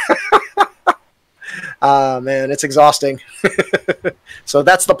 Man, it's exhausting. So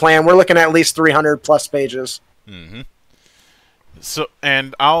that's the plan. We're looking at least 300 plus pages. So,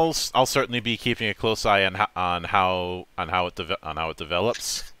 and I'll certainly be keeping a close eye on how it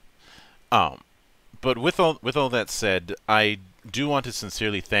develops. But with all that said, I do want to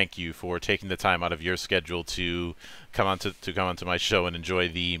sincerely thank you for taking the time out of your schedule to come onto my show and enjoy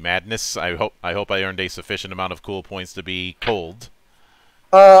the madness. I hope I earned a sufficient amount of cool points to be cold.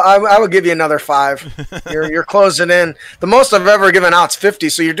 I would give you another 5. You're closing in. The most I've ever given out's 50,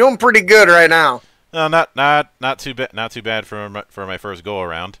 so you're doing pretty good right now. No, not too bad. Not too bad for my first go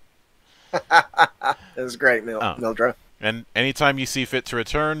around. It was great, Mildra. And anytime you see fit to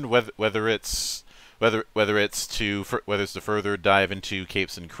return, whether it's to further dive into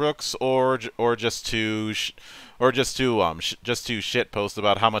capes and crooks, or just to shit post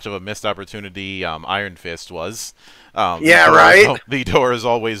about how much of a missed opportunity Iron Fist was. The door is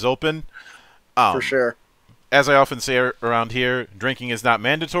always open. For sure. As I often say around here, drinking is not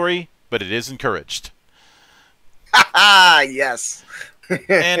mandatory, but it is encouraged. Yes.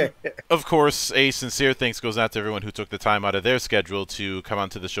 And, of course, a sincere thanks goes out to everyone who took the time out of their schedule to come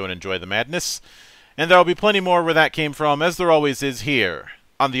onto the show and enjoy the madness. And there will be plenty more where that came from, as there always is here,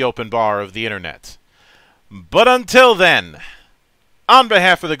 on the open bar of the internet. But until then, on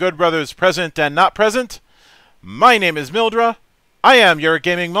behalf of the good brothers present and not present, my name is Mildra, I am your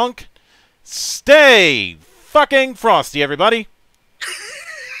gaming monk. Stay fucking frosty, everybody!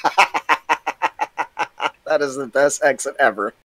 That is the best exit ever.